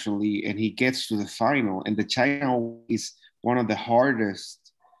internationally, and he gets to the final. And the China is one of the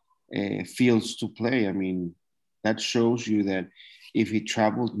hardest fields to play. I mean, that shows you that if he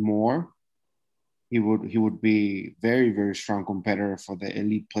traveled more, he would be very, very strong competitor for the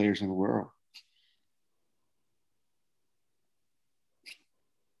elite players in the world.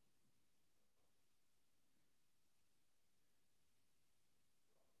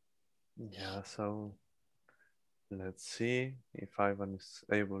 Yeah, so let's see if Aivhan is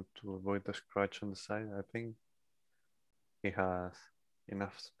able to avoid the scratch on the side. I think he has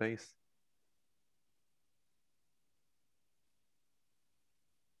enough space.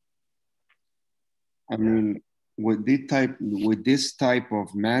 I mean, with this type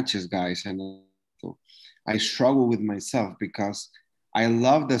of matches, guys, and I struggle with myself because I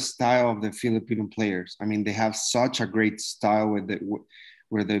love the style of the Filipino players. I mean, they have such a great style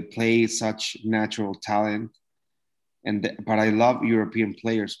where they play such natural talent, but I love European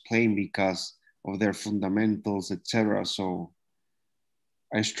players playing because of their fundamentals, etc. So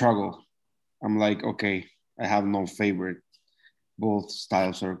I struggle. I'm like, okay, I have no favorite. Both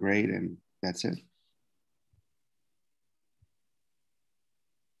styles are great, and that's it.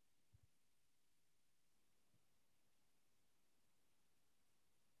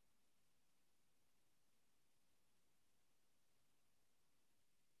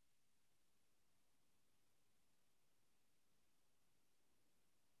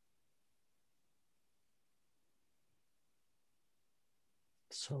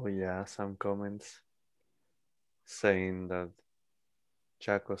 So yeah, some comments saying that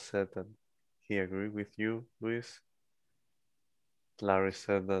Chaco said that he agreed with you, Luis. Larry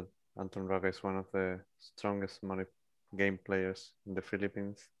said that Anton Raga is one of the strongest money game players in the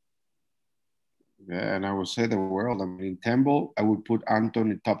Philippines. Yeah, and I would say the world. I mean, in Temple, I would put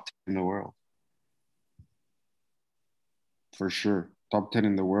Anton in top 10 in the world. For sure. Top 10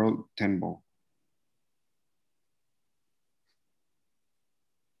 in the world, Temple.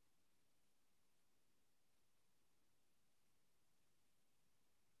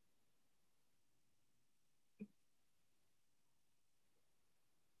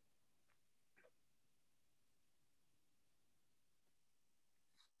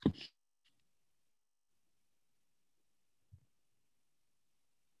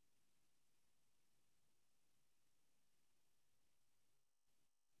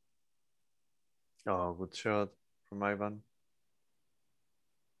 Oh, good shot from Aivhan.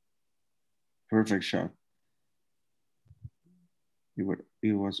 Perfect shot.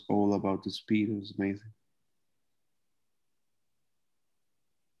 It was all about the speed. It was amazing.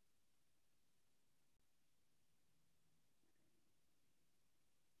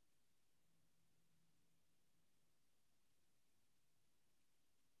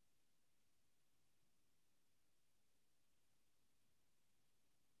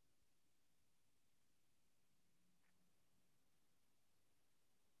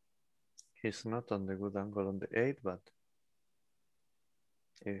 He's not on the good angle on the 8, but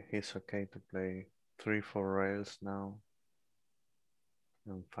he's okay to play 3-4 rails now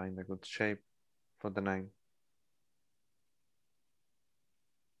and find a good shape for the 9.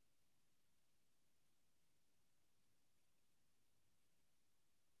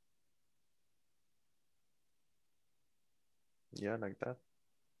 Yeah, like that.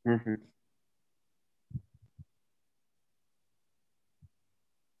 Perfect.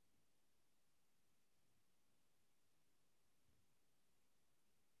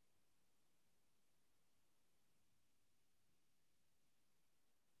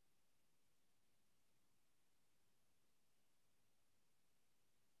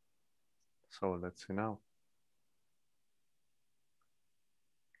 So let's see now.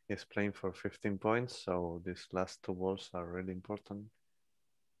 He's playing for 15 points, so these last 2 balls are really important.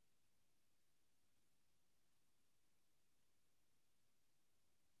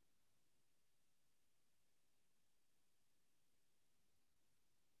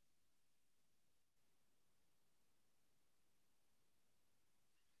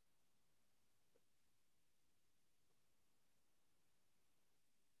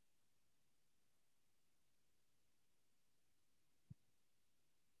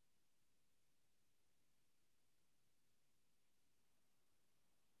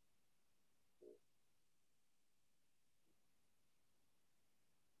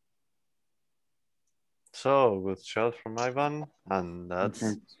 So good shot from Aivhan, and that's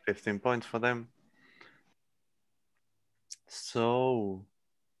Perfect. 15 points for them. So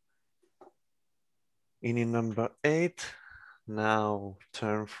inning number 8, now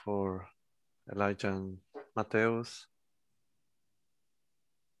turn for Elijah and Mateusz.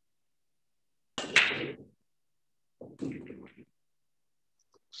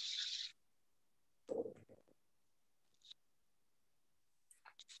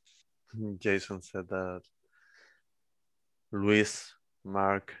 Jason said that Luis,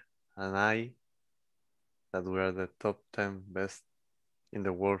 Mark, and I, that we are the top 10 best in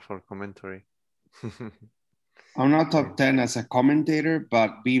the world for commentary. I'm not top 10 as a commentator,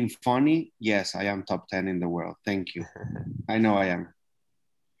 but being funny, yes, I am top 10 in the world. Thank you. I know I am.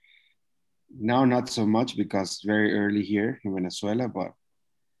 Now, not so much because it's very early here in Venezuela, but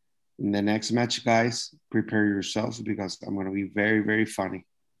in the next match, guys, prepare yourselves because I'm going to be very, very funny.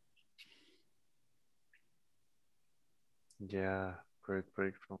 Yeah, great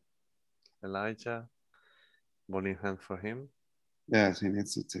break from Elijah. Ball in hand for him. Yes, he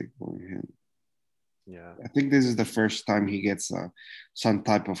needs to take ball in hand. Yeah. I think this is the first time he gets some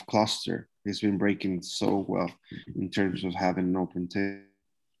type of cluster. He's been breaking so well in terms of having an open tip.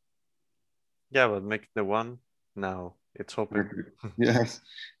 Yeah, but make the 1 now. It's open. Yes,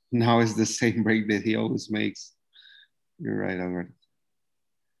 now it's the same break that he always makes. You're right, Albert.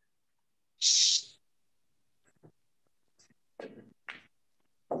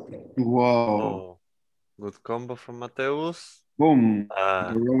 Whoa. Oh, good combo from Mateusz. Boom.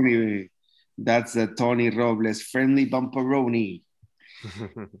 Bumperoni. That's the Tony Robles friendly bumperoni.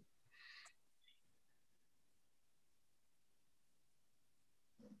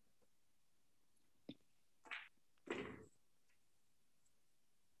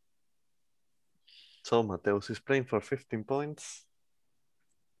 So Mateusz is playing for 15 points.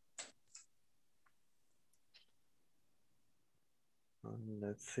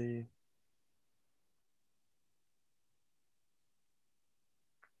 Let's see.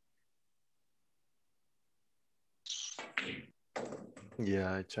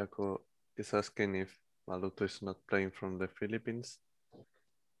 Yeah, Chaco is asking if Maluto is not playing from the Philippines.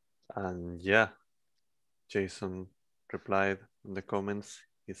 And yeah, Jason replied in the comments.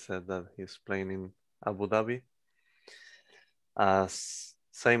 He said that he's playing in Abu Dhabi, as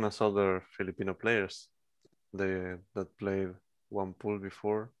same as other Filipino players that played one pool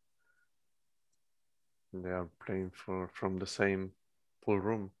before. They are playing from the same pool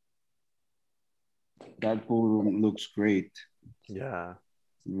room. That pool room looks great. Yeah.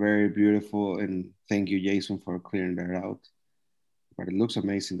 Very beautiful. And thank you, Jason, for clearing that out. But it looks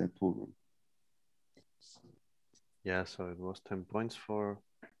amazing, that pool room. Yeah, so it was 10 points for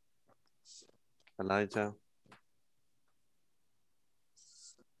Elijah.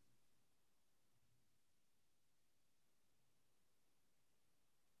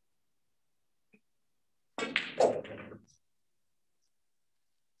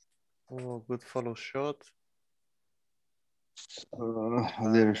 Oh, good follow shot. A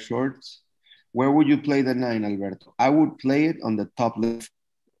little short. Where would you play the 9, Alberto? I would play it on the top left,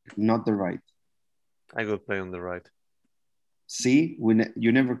 not the right. I could play on the right. See,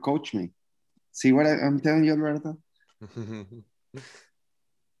 you never coach me. See what I'm telling you, Alberto?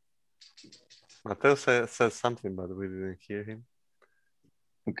 Mateusz said something, but we didn't hear him.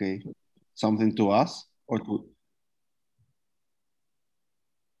 Okay. Something to us or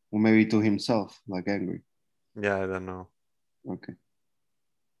maybe to himself, like angry. Yeah, I don't know. Okay.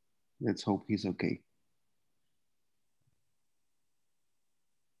 Let's hope he's okay.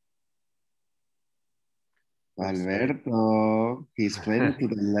 Alberto, he's playing to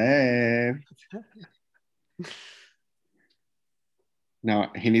the left.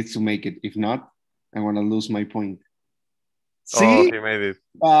 Now he needs to make it. If not, I'm gonna lose my point. See? Oh, he made it.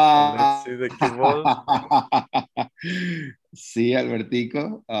 Let's see the cue ball. See,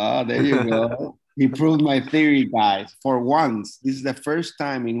 Albertico? There you go. He proved my theory, guys. For once, this is the first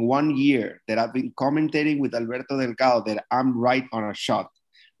time in 1 year that I've been commentating with Alberto Delgado that I'm right on a shot.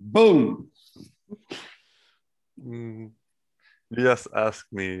 Boom! You just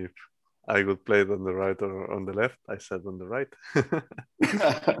asked me if I would play it on the right or on the left. I said on the right.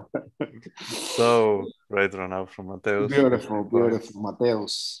 So, great run out from Mateusz. Beautiful, beautiful.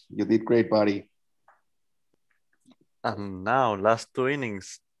 Mateusz, you did great, buddy. And now, last 2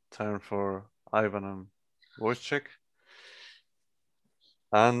 innings, turn for Aivhan and Wojtek.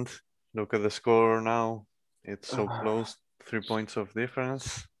 And look at the score now. It's so close, 3 points of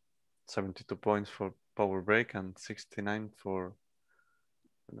difference. 72 points for power break and 69 for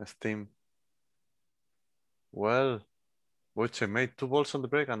the next team. Well, Wojtek made 2 balls on the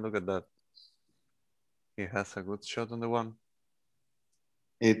break, and look at that. He has a good shot on the one.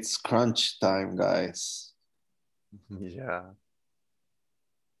 It's crunch time, guys. Yeah.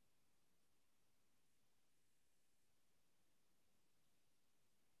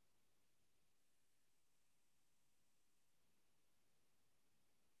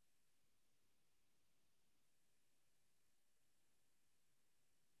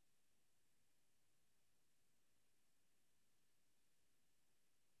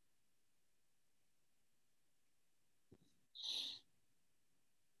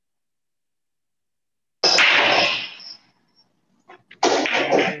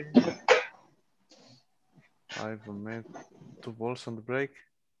 Aivhan made 2 balls on the break.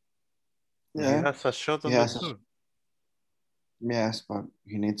 Yeah. He has a shot on the two. Yes, but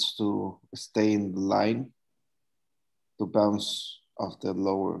he needs to stay in the line to bounce off the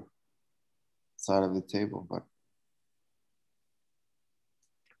lower side of the table. But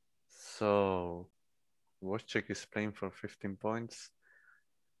so Wojtek is playing for 15 points.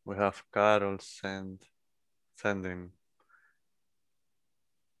 We have Karol sending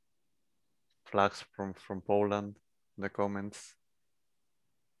flags from Poland in the comments.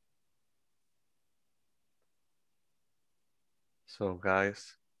 So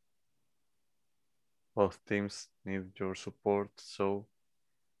guys, both teams need your support, so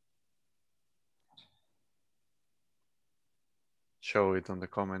show it on the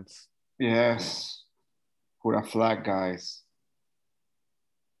comments. yes, put a flag, guys.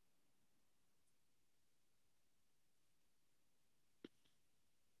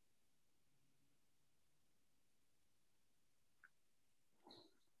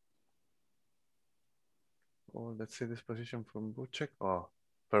 Oh, let's see this position from Wojtek. Oh,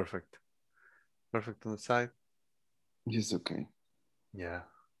 perfect. Perfect on the side. He's okay. Yeah.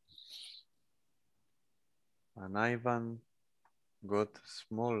 And Aivhan got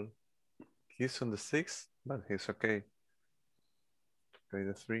small. He's on the 6, but he's okay. Play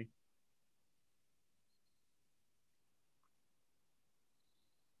the 3.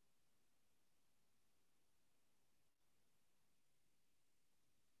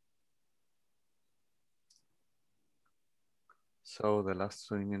 So the last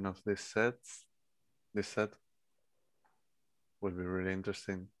swinging of this set will be really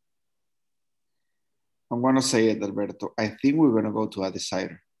interesting. I'm gonna say it, Alberto. I think we're gonna go to a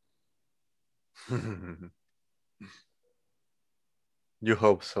decider. You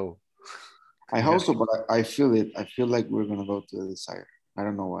hope so. I hope so, but I feel it. I feel like we're gonna go to the decider. I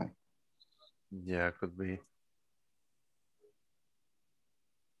don't know why. Yeah, could be.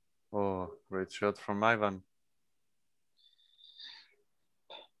 Oh, great shot from Aivhan.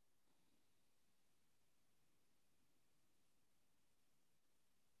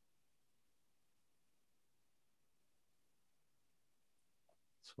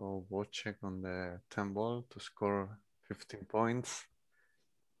 So Wojtek on the 10 ball to score 15 points.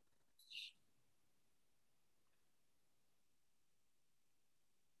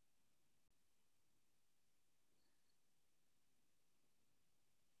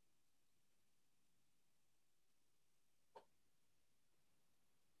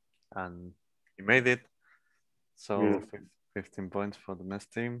 and he made it. So Yeah. 15 points for the men's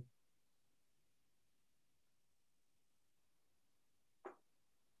team.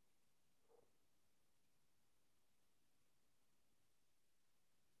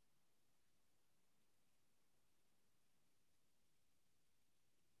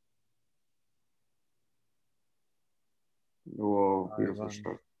 Whoa, beautiful Aivhan.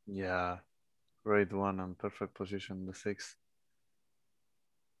 shot. Yeah, great one and perfect position, the 6.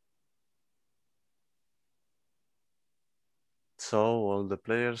 So all the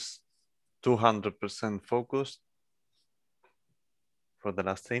players 200% focused for the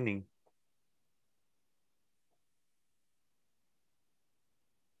last inning.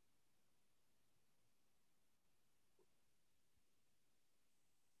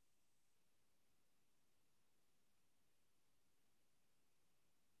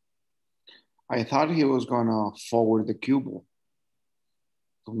 I thought he was gonna forward the cue ball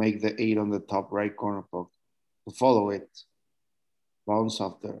to make the 8 on the top right corner poke, to follow it, bounce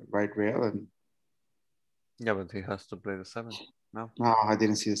off the right rail, and Yeah, but he has to play the 7 now. no, I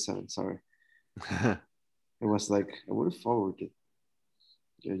didn't see the 7. Sorry, it was like I would have forwarded it.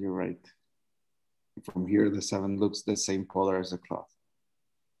 Yeah, you're right. From here, the 7 looks the same color as the cloth.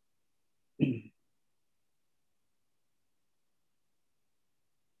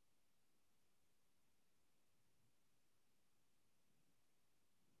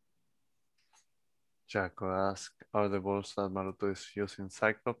 Jaco asked, are the balls that Maluto is using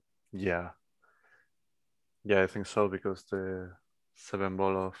Cyclop? Yeah. Yeah, I think so, because the 7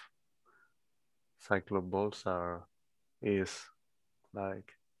 ball of Cyclop balls is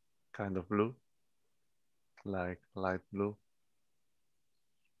like kind of blue, like light blue.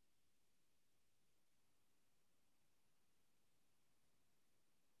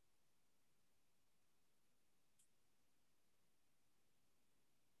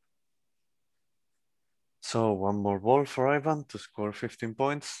 So one more ball for Aivhan to score 15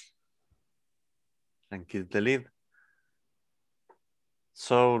 points and keep the lead.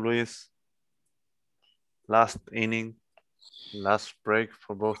 So Luis, last inning, last break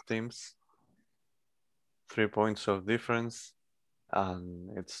for both teams. 3 points of difference,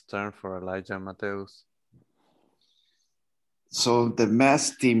 and it's turn for Elijah and Mateusz. So the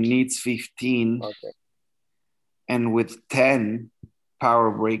mass team needs 15, Okay. and with 10,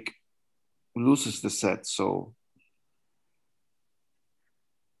 power break loses the set. So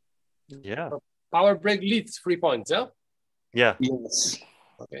Yeah. Power break leads 3 points, yeah? Yeah. yes.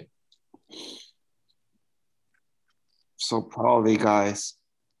 Okay. So probably, guys,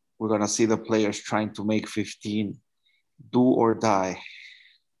 we're gonna see the players trying to make 15, do or die.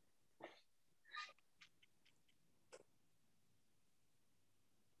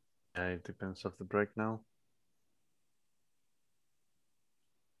 Yeah, it depends of the break now.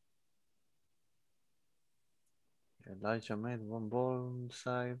 Elijah made one ball on the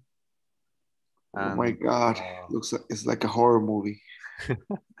side. Oh my God, wow. looks like it's like a horror movie.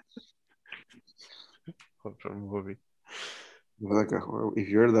 Horror movie. Like a horror. If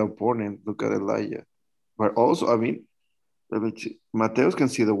you're the opponent, look at Elijah. But also, I mean, Mateus can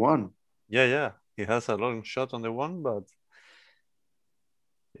see the 1. Yeah, yeah. He has a long shot on the 1, but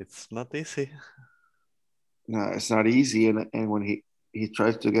it's not easy. No, it's not easy. And when he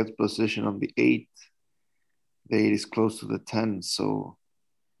tries to get position on the 8, the 8 is close to the 10. So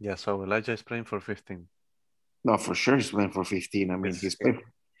Yeah, so Elijah is playing for 15. no, for sure he's playing for 15. I mean, Yes.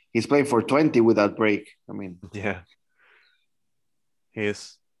 he's playing for 20 with that break. I mean, Yeah.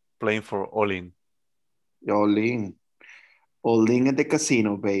 He's playing for all in. all in. All in at the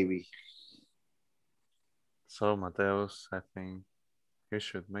casino, baby. So Mateusz, I think he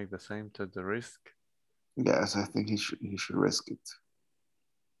should make the same, take the risk. Yes, I think he should risk it.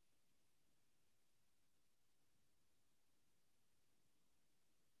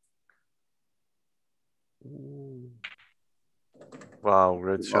 Ooh. Wow,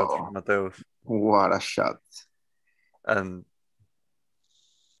 great shot from Mateusz. What a shot. And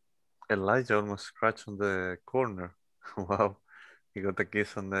Elijah almost scratched on the corner. Wow. He got a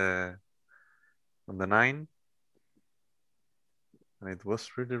kiss on the 9. And it was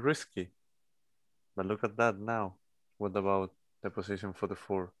really risky. But look at that now. What about the position for the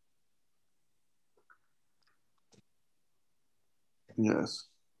 4? Yes.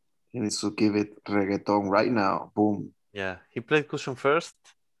 He needs to give it reggaeton right now. Boom. Yeah, he played cushion first.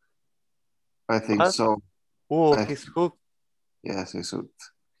 I think What? so. Oh, he's hooked. Yes, he should.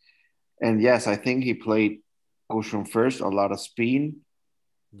 And yes, I think he played cushion first, a lot of spin,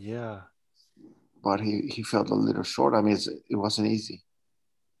 Yeah. but he felt a little short. I mean, it wasn't easy.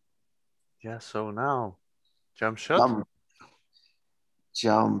 Yeah, so now jump shot.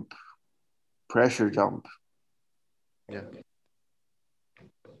 Jump. Pressure jump. Yeah.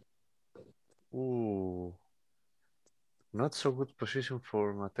 Ooh. Not so good position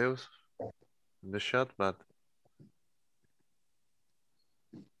for Mateusz in the shot, but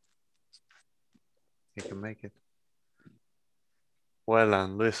he can make it. Well,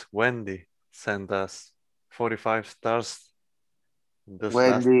 and Luis Wendy sent us 45 stars. In this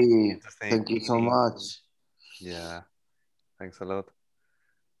Wendy, last thank you so much. Yeah, thanks a lot.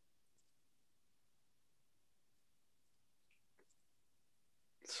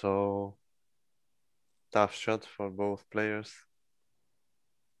 So, tough shot for both players.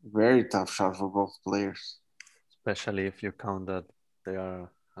 Very tough shot for both players. Especially if you count that they are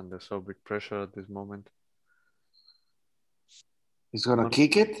under so big pressure at this moment. He's gonna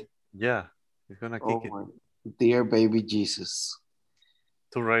kick it? Yeah, he's gonna kick it. My dear baby Jesus.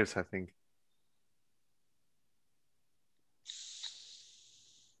 2 rails, I think.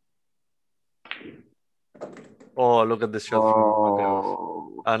 Oh, look at the shot from Mateusz.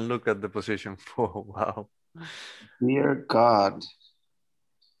 And look at the position. Oh, wow. Dear God.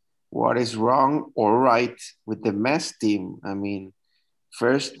 What is wrong or right with the mess team? I mean,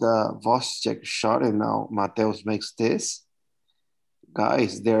 first Wojtek shot and now Mateusz makes this.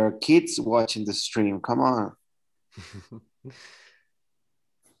 Guys, there are kids watching the stream. Come on.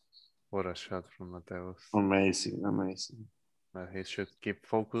 What a shot from Mateusz. Amazing, amazing. But he should keep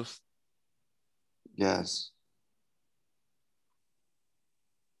focused. Yes.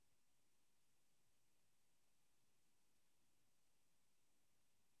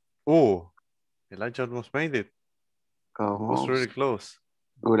 Oh, Elijah almost made it. Almost. It was really close.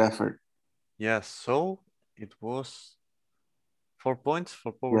 Good effort. Yes, so it was 4 points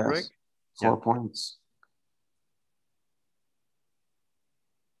for power break. 4 points.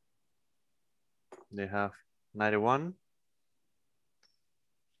 They have 91.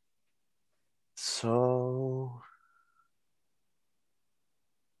 So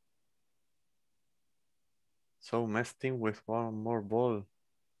mess team with 1 more ball.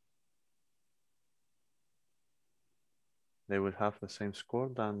 They will have the same score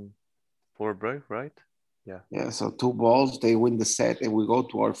than power break, right? Yeah. Yeah, so 2 balls, they win the set, and we go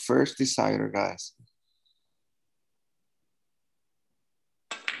to our first decider, guys.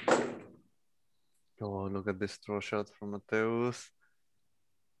 Oh, look at this throw shot from Mateusz.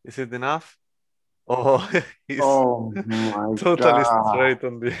 Is it enough? Oh, he's totally straight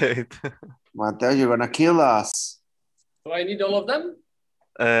on the 8. Mateusz, you're gonna kill us. Do I need all of them?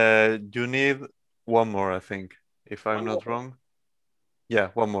 You need 1 more, I think, if I'm not wrong. Yeah,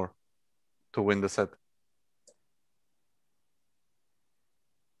 1 more to win the set.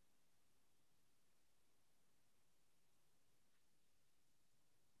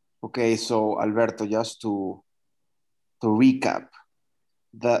 Okay, so Alberto, just to recap,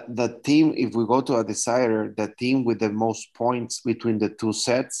 the team, if we go to a decider, the team with the most points between the 2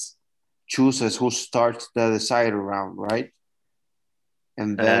 sets chooses who starts the decider round, right?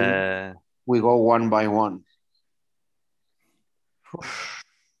 And then we go 1 by 1.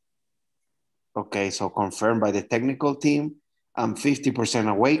 Okay, so confirmed by the technical team. I'm 50%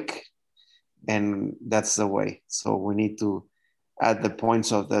 awake, and that's the way. So we need to add the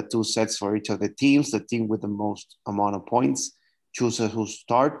points of the 2 sets for each of the teams. The team with the most amount of points chooses who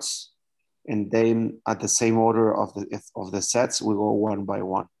starts, and then at the same order of the sets, we go 1 by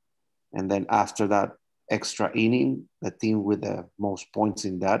 1. And then after that extra inning, the team with the most points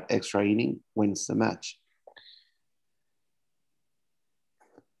in that extra inning wins the match.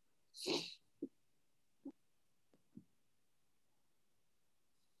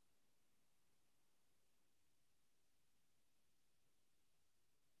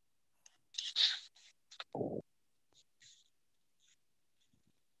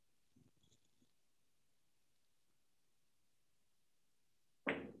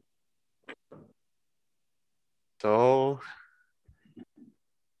 So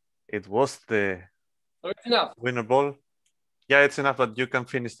it was the winner ball. Yeah, it's enough, but you can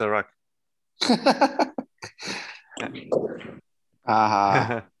finish the rack.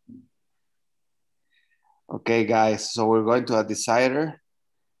 Okay, guys, so we're going to a decider.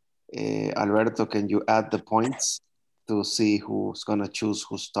 Alberto, can you add the points to see who's going to choose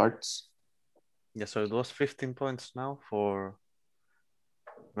who starts? Yeah, so it was 15 points now for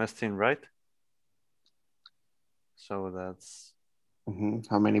Mestin, right? So that's...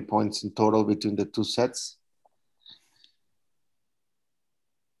 How many points in total between the 2 sets?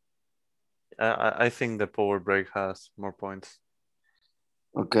 I think the power break has more points.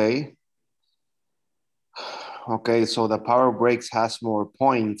 Okay. Okay, so the power breaks has more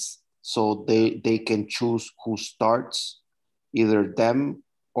points, so they can choose who starts, either them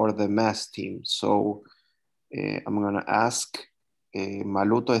or the mass team. So I'm gonna ask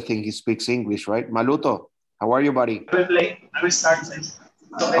Maluto. I think he speaks English, right? Maluto, how are you, buddy? I will play. I will start.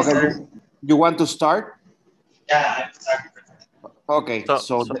 Okay, Okay, sir. you want to start? Yeah, I will start. Okay, So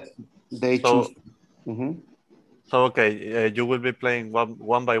so so they so, choose. Mhm. so okay, you will be playing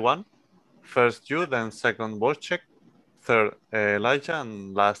one by one. First you, then second Wojtek, third Elijah,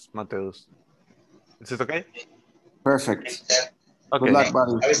 and last Mateusz. Is it okay? Perfect. Good Okay. luck,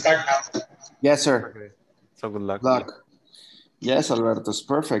 buddy. I will start now. Yes, sir. Okay. So good luck. Good luck. Yes, Alberto, it's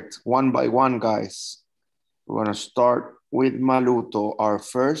perfect. One by one, guys. We're gonna start with Maluto, our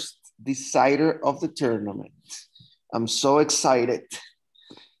first decider of the tournament. I'm so excited.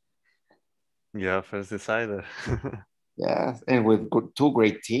 Yeah, first decider. Yeah, and with two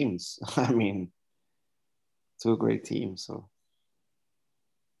great teams. I mean, two great teams. So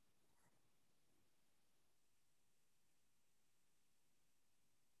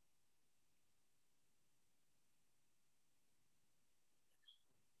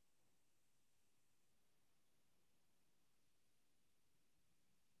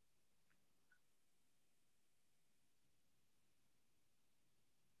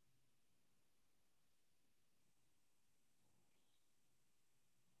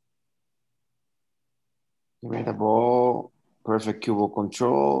give me the ball, perfect cue ball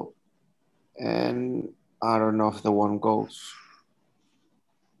control, and I don't know if the one goes.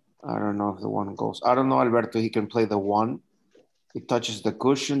 I don't know if the one goes. I don't know, Alberto. He can play the one. He touches the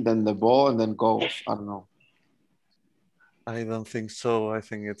cushion, then the ball, and then goes. I don't know. I don't think so. I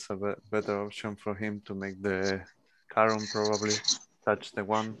think it's a better option for him to make the carom probably, touch the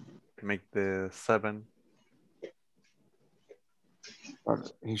one, make the 7.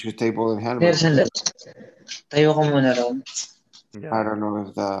 But he should take ball in hand. Sir, But sandali. Tayo ko muna ron. I Yeah. don't know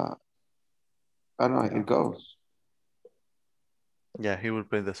if the. I don't know. It goes. Yeah, he will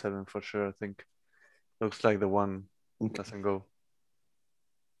play the 7 for sure, I think. Looks like the one Okay. doesn't go.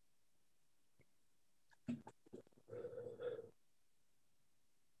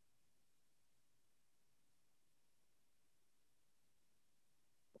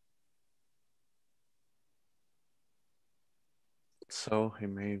 So he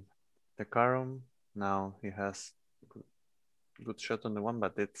made the carom. Now he has good shot on the one,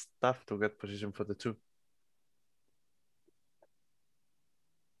 but it's tough to get position for the 2.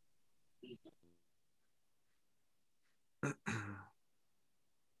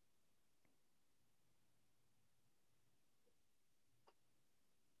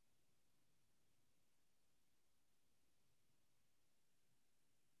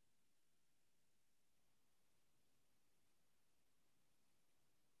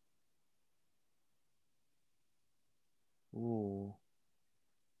 Ooh.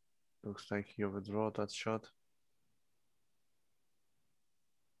 Looks like he overdraw that shot.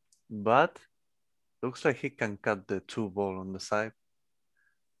 But looks like he can cut the 2 ball on the side.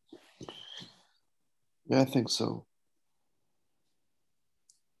 Yeah, I think so.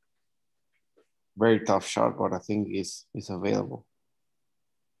 Very tough shot, but I think it's available.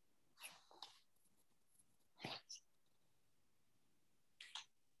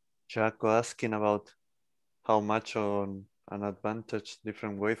 Jaco asking about how much on an advantage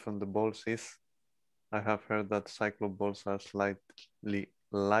different weight on the balls is. I have heard that cyclo balls are slightly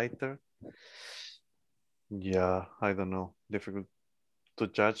lighter. Yeah, I don't know. Difficult to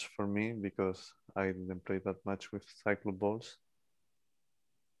judge for me because I didn't play that much with cyclo balls.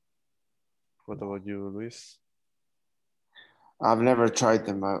 What about you, Luis? I've never tried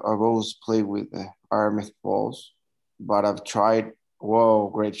them. I've always played with the Aramith balls, but I've tried. Whoa,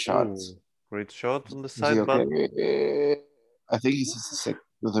 great shots. Ooh, great shot on the Is he side, but okay? I think he's a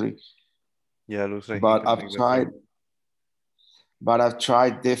 6-3. yeah, looks like he But can make the 3. I've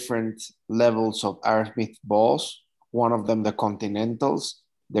tried different levels of Aramith balls. One of them, the Continentals,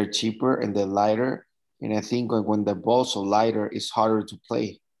 they're cheaper and they're lighter. And I think when the balls are lighter, it's harder to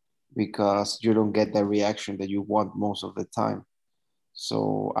play because you don't get the reaction that you want most of the time.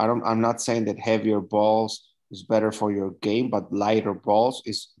 So I'm not saying that heavier balls is better for your game, but lighter balls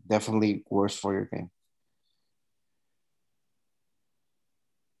is definitely worse for your game.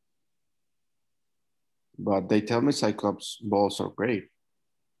 But they tell me Cyclops balls are great.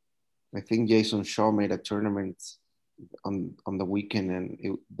 I think Jason Shaw made a tournament on the weekend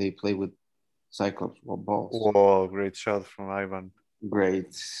and they play with Cyclops balls. Whoa, great shot from Aivhan.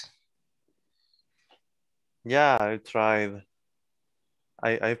 Great. Yeah, I tried.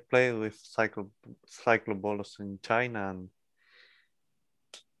 I've played with cyclo balls in China,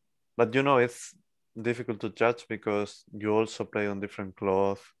 but you know it's difficult to judge because you also play on different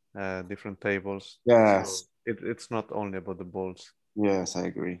cloth, different tables. Yes. So it's not only about the balls. Yes, I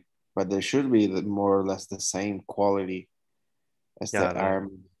agree. But they should be more or less the same quality as Yeah, the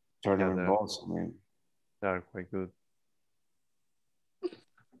ARM tournament they're, balls. I mean, they are quite good.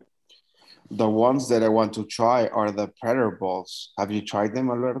 the ones that I want to try are the Predator balls. Have you tried them,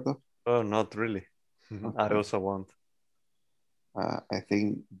 Alberto? Oh, not really. I Okay. also want. I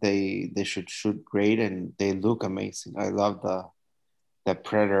think they should shoot great and they look amazing. I love the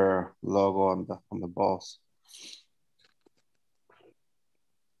Predator logo on the balls.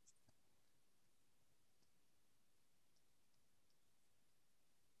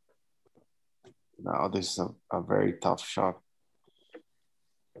 Now this is a very tough shot.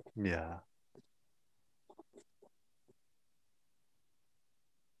 Yeah.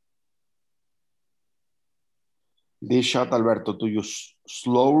 This shot, Alberto, do you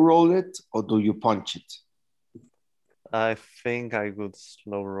slow roll it or do you punch it? I think I would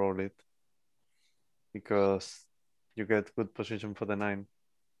slow roll it because you get good position for the 9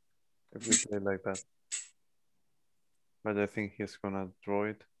 if you play like that. But I think he's gonna draw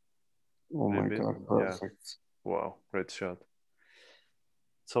it. Oh my Maybe. God, Yeah. perfect. Wow, great shot.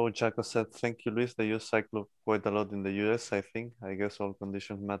 So Jaco said, thank you, Luis. They use Cyclope quite a lot in the US, I think. I guess all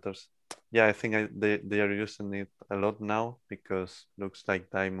conditions matters. Yeah, I think they are using it a lot now because looks like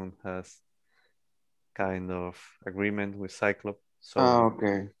Diamond has kind of agreement with Cyclope. So Oh,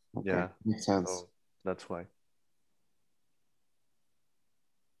 okay. Okay. yeah, Makes sense. so that's why.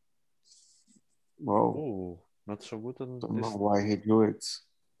 Whoa. Oh, not so good on Don't this. know why he drew it.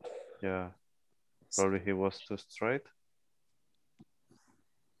 Yeah, probably he was too straight.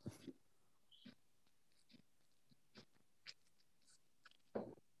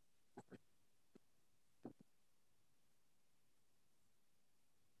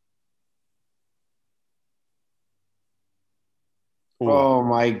 Ooh, Oh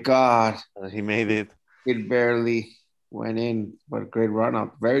my God. he made it. It barely went in, but great run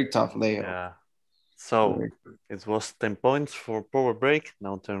out. Very tough layup. Yeah. So Very- it was 10 points for power break.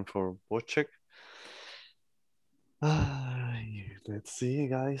 Now turn for Wojtek. Let's see,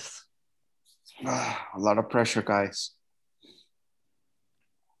 guys. A lot of pressure, guys.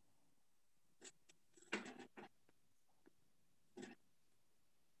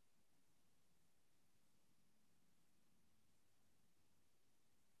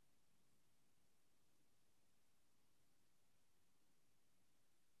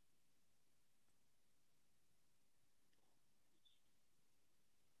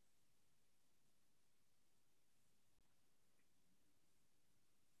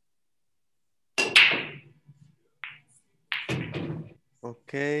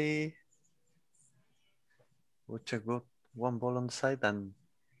 Okay. Wojtek got one ball on the side and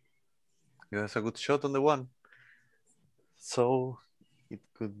he has a good shot on the one. So it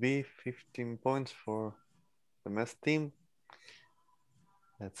could be 15 points for the Mets team.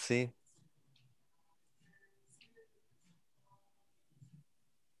 Let's see.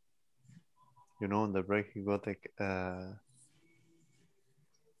 You know, on the break he got a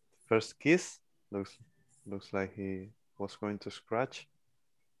first kiss. Looks like he was going to scratch,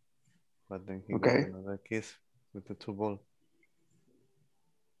 but then he got Okay. another kiss with the 2 ball.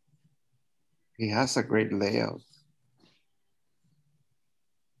 He has a great layout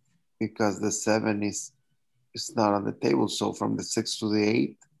because the 7 is not on the table. So from the 6 to the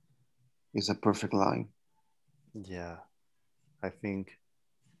 8 is a perfect line. Yeah, I think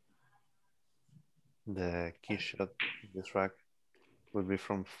the key shot in this rack would be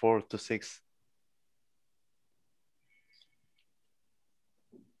from 4 to 6.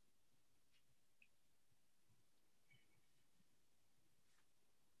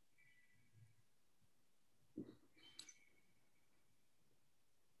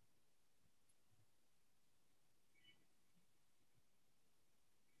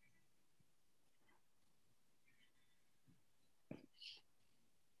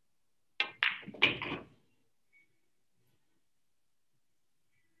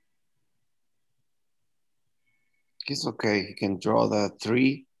 He's okay. He can draw the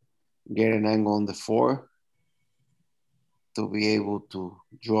 3, get an angle on the 4 to be able to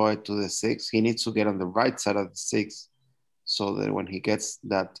draw it to the 6. He needs to get on the right side of the 6 so that when he gets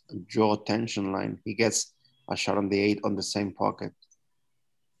that draw tension line, he gets a shot on the 8 on the same pocket.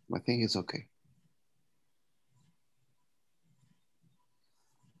 I think it's okay.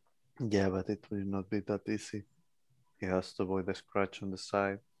 Yeah, but it will not be that easy. He has to avoid the scratch on the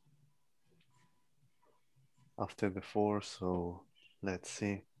side after the 4, so let's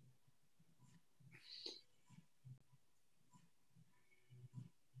see.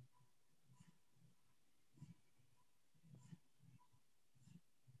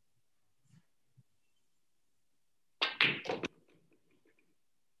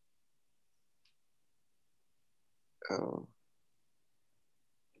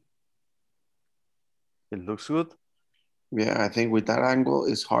 It looks good. Yeah, I think with that angle,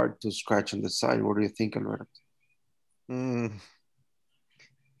 it's hard to scratch on the side. What do you think, Alberto?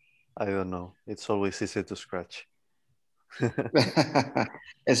 I don't know. It's always easy to scratch.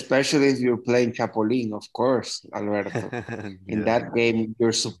 Especially if you're playing Chapolin, of course, Alberto. In Yeah. that game,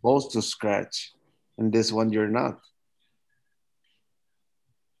 you're supposed to scratch. In this one, you're not.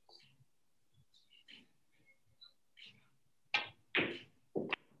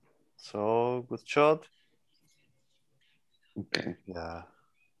 So good shot. Okay. Yeah.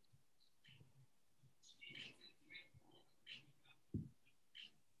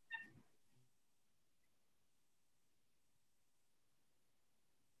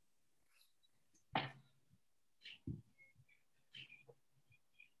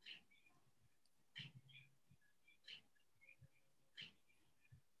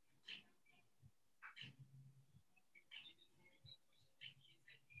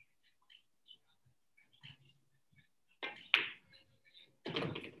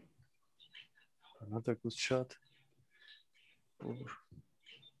 Another good shot. Oof.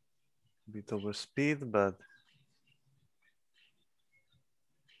 Bit over speed, but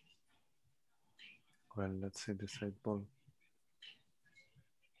well, let's see the side ball.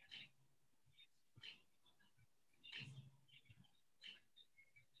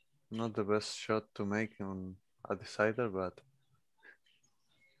 Not the best shot to make on a decider, but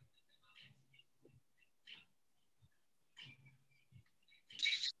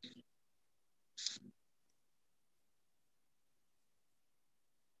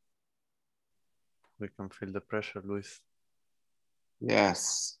we can feel the pressure, Luis.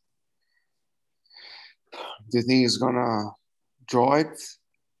 Yes. Do you think he's gonna draw it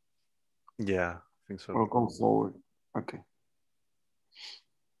Yeah, I think so. or go forward? Okay.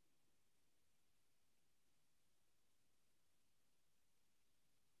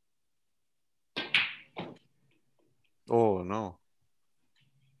 Oh no.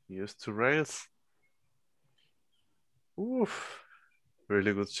 Used to rails. Oof.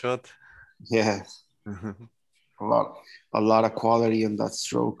 Really good shot. Yeah. A lot of quality in that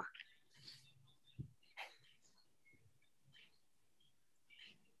stroke.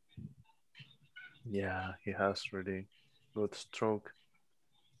 Yeah, he has really good stroke.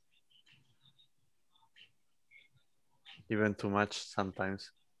 Even too much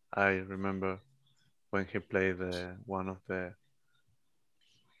sometimes. I remember when he played one of the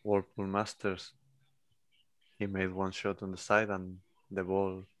Whirlpool Masters, he made one shot on the side and the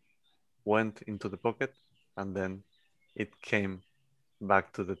ball went into the pocket and then it came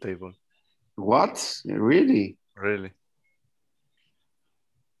back to the table. What? Really? Really?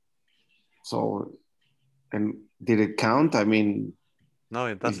 So, and did it count? I mean, No,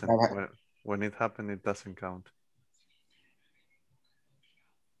 it if doesn't. that, When it happened, it doesn't count.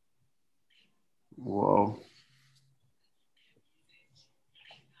 whoa.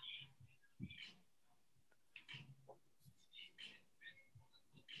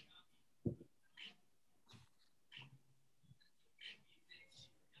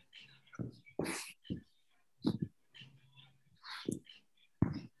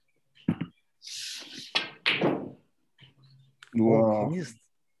 Oh, he Wow. missed.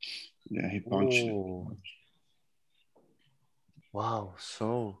 Yeah, he punched it. Oh, wow.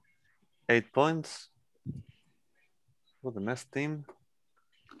 So 8 points for the Mess team.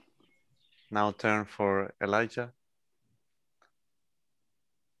 Now turn for Elijah.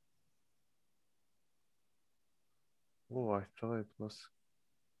 Oh, I thought it was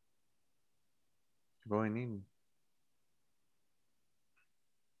going in.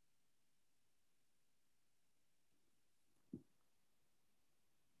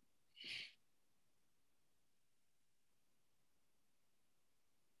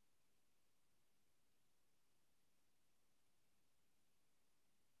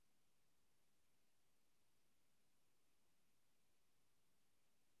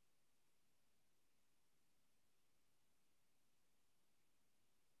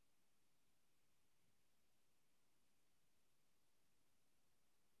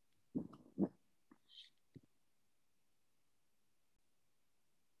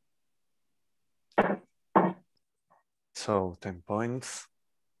 So 10 points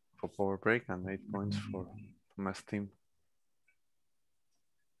for power break and 8 points for Mess team.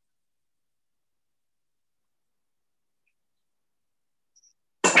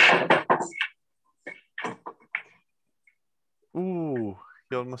 Ooh,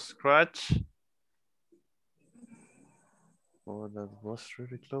 he almost scratched. Oh, that was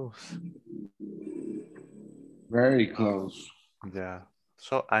really close. Very close. Yeah.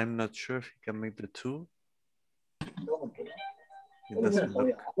 So I'm not sure if he can make the 2. It doesn't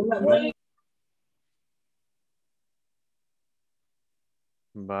look good.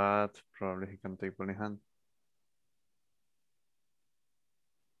 But probably he can take ball in hand.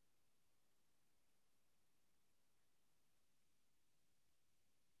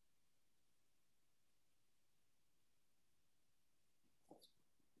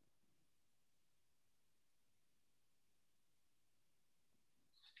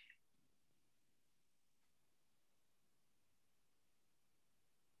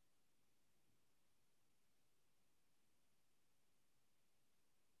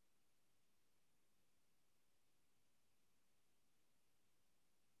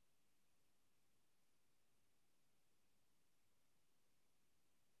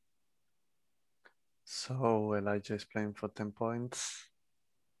 So Elijah is playing for 10 points.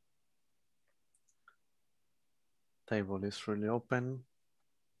 Table is really open.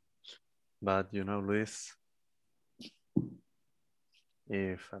 But you know, Luis,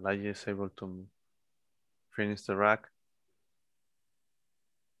 if Elijah is able to finish the rack,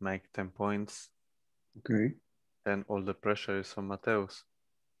 make 10 points, Okay. then all the pressure is on Mateusz.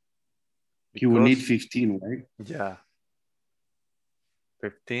 You will need 15, right? Yeah.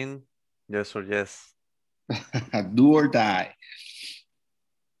 15, yes or yes. Do or die.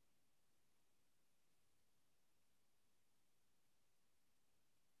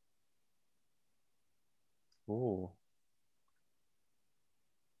 Oh.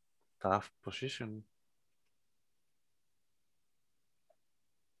 Tough position.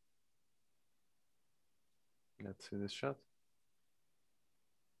 Let's see this shot.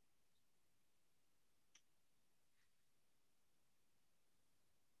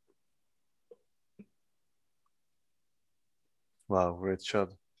 Wow, great shot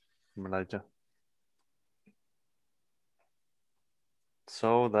from Elijah.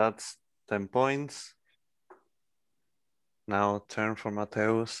 So that's 10 points. Now turn for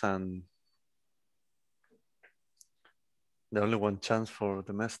Mateusz, and the only one chance for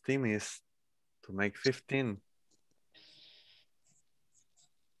the men's team is to make 15.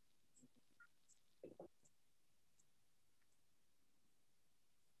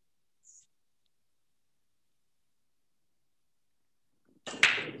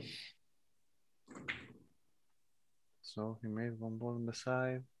 So he made one ball on the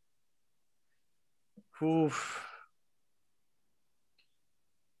side. Oof.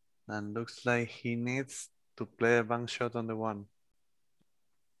 And looks like he needs to play a bank shot on the one.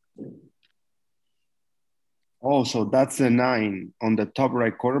 Oh, so that's a 9. On the top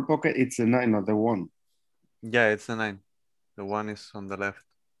right corner pocket, it's a 9, not the 1. Yeah, it's a 9. The one is on the left.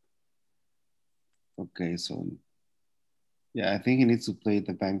 Okay, so yeah, I think he needs to play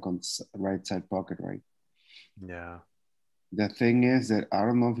the bank on right side pocket, right? Yeah. The thing is that I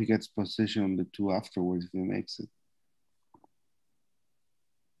don't know if he gets position on the 2 afterwards if he makes it.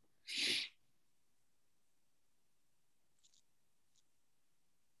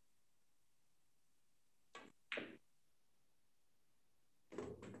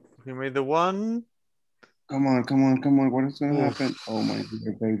 He made the one. Come on, come on, come on. What is going to Oof. happen? Oh my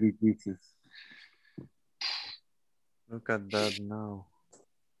dear baby Jesus. Look at that now.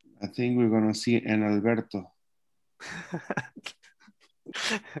 I think we're going to see an Alberto.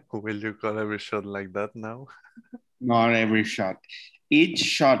 Will you call every shot like that now? Not every shot. Each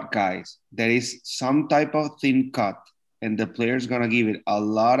shot, guys, there is some type of thin cut, and the player's going to give it a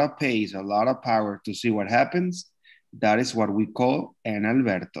lot of pace, a lot of power to see what happens. That is what we call an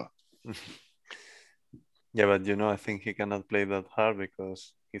Alberto. Yeah, but you know, I think he cannot play that hard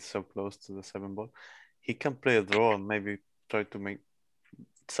because he's so close to the 7 ball. He can play a draw and maybe try to make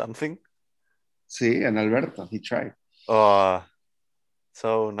something. See, an Alberto, he tried. Oh,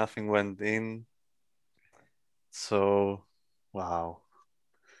 so nothing went in. So, wow.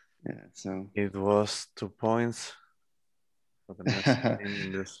 Yeah, so It was 2 points for the next team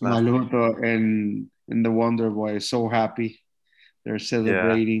in this last. Maluto and the Wonder Boy are so happy. They're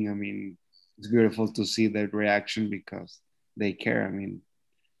celebrating. Yeah. I mean, it's beautiful to see that reaction because they care. I mean,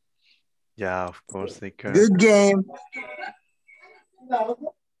 yeah, of course they care. Good game.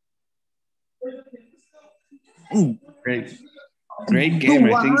 Great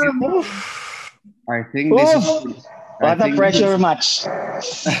game. I think this is. What a pressure match.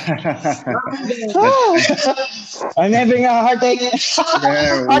 I'm having a heartache.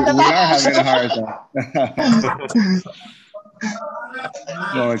 Yeah, we are having a heart attack.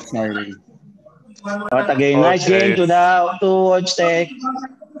 So exciting. What a game. Nice game to Wojtek.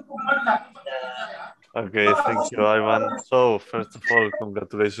 Okay, thank you, Aivhan. So, first of all,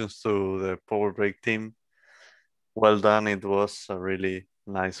 congratulations to the Power Break team. Well done. It was a really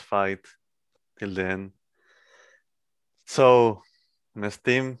nice fight till the end. So, Miss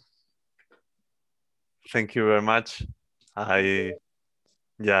Team, thank you very much. Mateusz,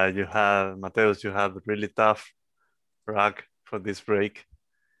 you had really tough rack for this break.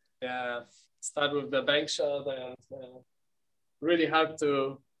 Yeah, start with the bank shot and really hard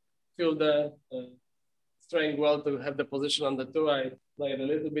to feel the string well to have the position on the 2. I played a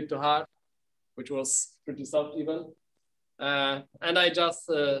little bit too hard, which was pretty soft even. And I just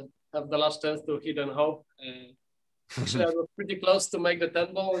have the last chance to hit and hope. Actually, I was pretty close to make the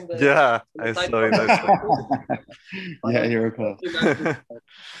 10 ball. In the, Yeah, in the I tight saw it. Yeah, you were close.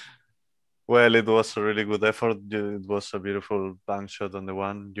 Well, it was a really good effort. It was a beautiful bank shot on the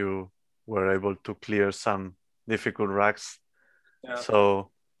one. You were able to clear some difficult racks. Yeah.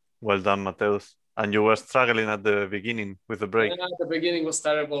 So, well done, Mateusz. And you were struggling at the beginning with the break. Yeah, the beginning was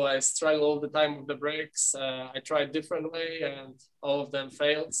terrible. I struggled all the time with the breaks. I tried different way and all of them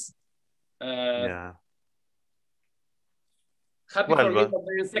failed. Yeah. Happy Well, for me but- that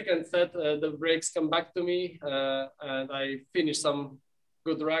in the second set, the breaks come back to me and I finished some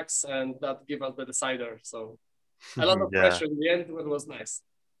good racks and that gave us the decider. So a lot of Yeah. pressure in the end, but it was nice.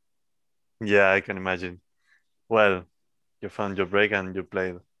 Yeah, I can imagine. Well, you found your break and you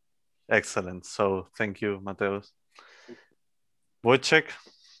played excellent. So thank you, Mateusz. Wojtek,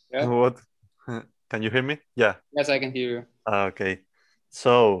 Yeah. what? Can you hear me? Yeah. Yes, I can hear you. Okay.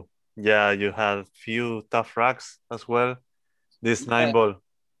 So yeah, you had few tough racks as well. This 9 ball,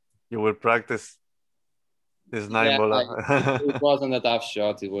 you will practice this 9 ball. It wasn't a tough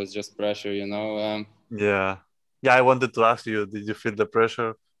shot. It was just pressure, you know. Yeah. Yeah, I wanted to ask you, did you feel the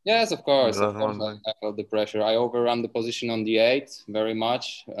pressure? Yes, of course. Yeah, Of course, I felt the pressure. I overran the position on the 8 very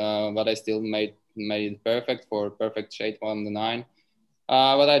much, but I still made it perfect for perfect shade on the 9.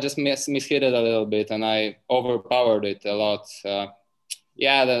 But I just mishit it a little bit, and I overpowered it a lot.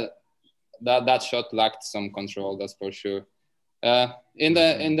 Yeah, that shot lacked some control. That's for sure. In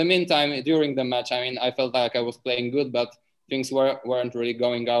the meantime, during the match, I mean, I felt like I was playing good, but things weren't really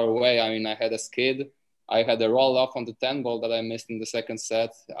going our way. I mean, I had a skid. I had a roll off on the 10 ball that I missed in the second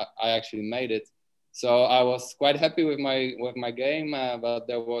set. I actually made it. So I was quite happy with my game, but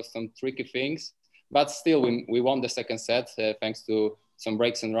there was some tricky things. But still, we won the second set thanks to some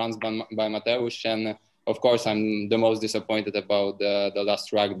breaks and runs by Mateusz. And of course, I'm the most disappointed about the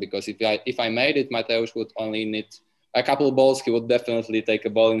last rack, because if I made it, Mateusz would only need a couple of balls. He would definitely take a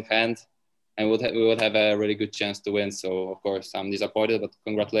ball in hand, and we would have a really good chance to win. So of course, I'm disappointed, but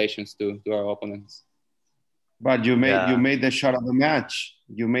congratulations to our opponents. But you made the shot of the match.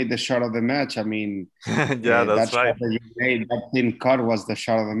 You made the shot of the match. I mean, yeah, that's that right. shot that you made, that thin cut was the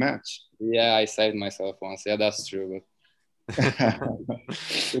shot of the match. Yeah, I saved myself once. Yeah, that's true. But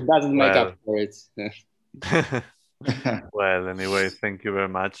it doesn't make up for it. Well, anyway, thank you very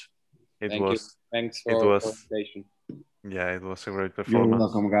much. Thanks for the invitation. Yeah, it was a great You're performance.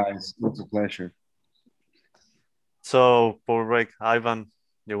 welcome, guys. It's a pleasure. So, for break, Aivhan,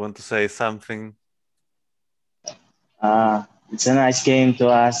 you want to say something? It's a nice game to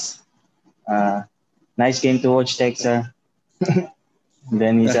us. Nice game to watch, Texas.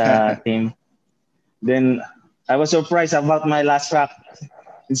 Then his team. Then I was surprised about my last rack.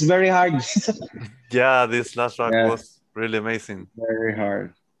 It's very hard. Yeah, this last rack was really amazing. Very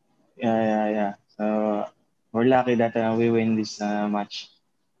hard. Yeah. So we're lucky that we win this match.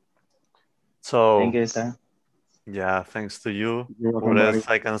 So thank you, sir. Yeah, thanks to you. You're welcome, What else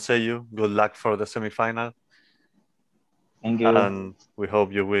buddy. I can say you? Good luck for the semifinal. Thank you. And we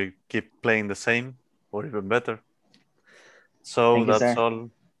hope you will keep playing the same or even better. So Thank you, that's sir. all.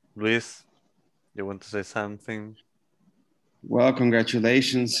 Luis, you want to say something? Well,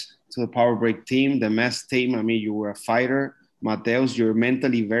 congratulations to the Power Break team, the MES team. I mean, you were a fighter. Mateusz, you're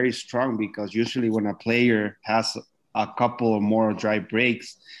mentally very strong, because usually when a player has a couple or more dry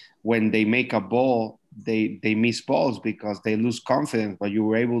breaks, when they make a ball, they miss balls because they lose confidence, but you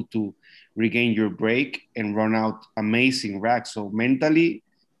were able to regain your break and run out amazing racks. So mentally,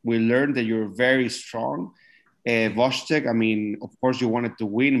 we learned that you're very strong. Wojtek, I mean, of course you wanted to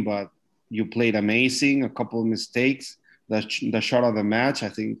win, but you played amazing, a couple of mistakes. The shot of the match, I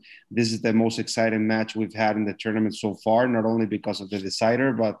think this is the most exciting match we've had in the tournament so far, not only because of the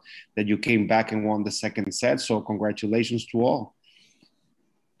decider, but that you came back and won the second set. So congratulations to all.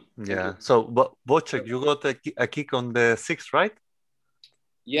 Yeah. So, Wojtek, you got a kick on the 6th, right?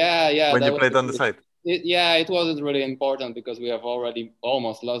 Yeah. When you played on the side. It wasn't really important because we have already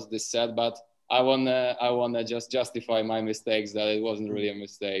almost lost this set, but I wanna just justify my mistakes, that it wasn't really a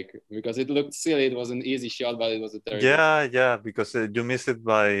mistake, because it looked silly. It was an easy shot, but it was a terrible. Yeah, because you missed it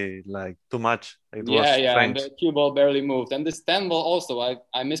by like too much. It was Yeah, and strange. the cue ball barely moved, and this 10 ball also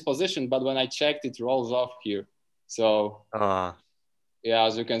I mispositioned, but when I checked, it rolls off here. So Yeah,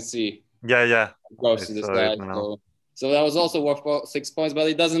 as you can see, Yeah. goes I to the saw it side. now. So that was also worth 6 points, but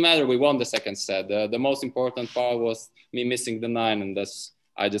it doesn't matter. We won the second set. The most important part was me missing the 9, and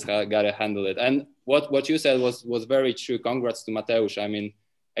I just gotta handle it. And what you said was very true. Congrats to Mateusz. I mean,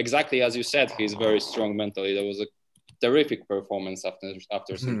 exactly as you said, he's very strong mentally. There was a terrific performance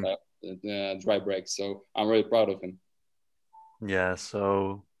after some dry breaks. So I'm really proud of him. Yeah,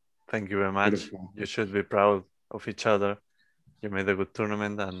 so thank you very much. Beautiful. You should be proud of each other. You made a good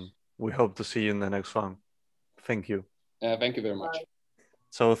tournament, and we hope to see you in the next one. Thank you. Thank you very much.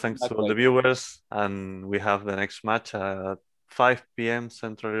 So thanks to all the viewers, and we have the next match at 5 p.m.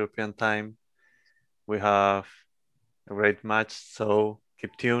 Central European Time. We have a great match, so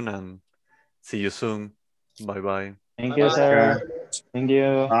keep tuned and see you soon. Bye-bye. Thank you, sir. Thank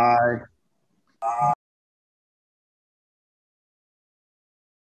you. Bye.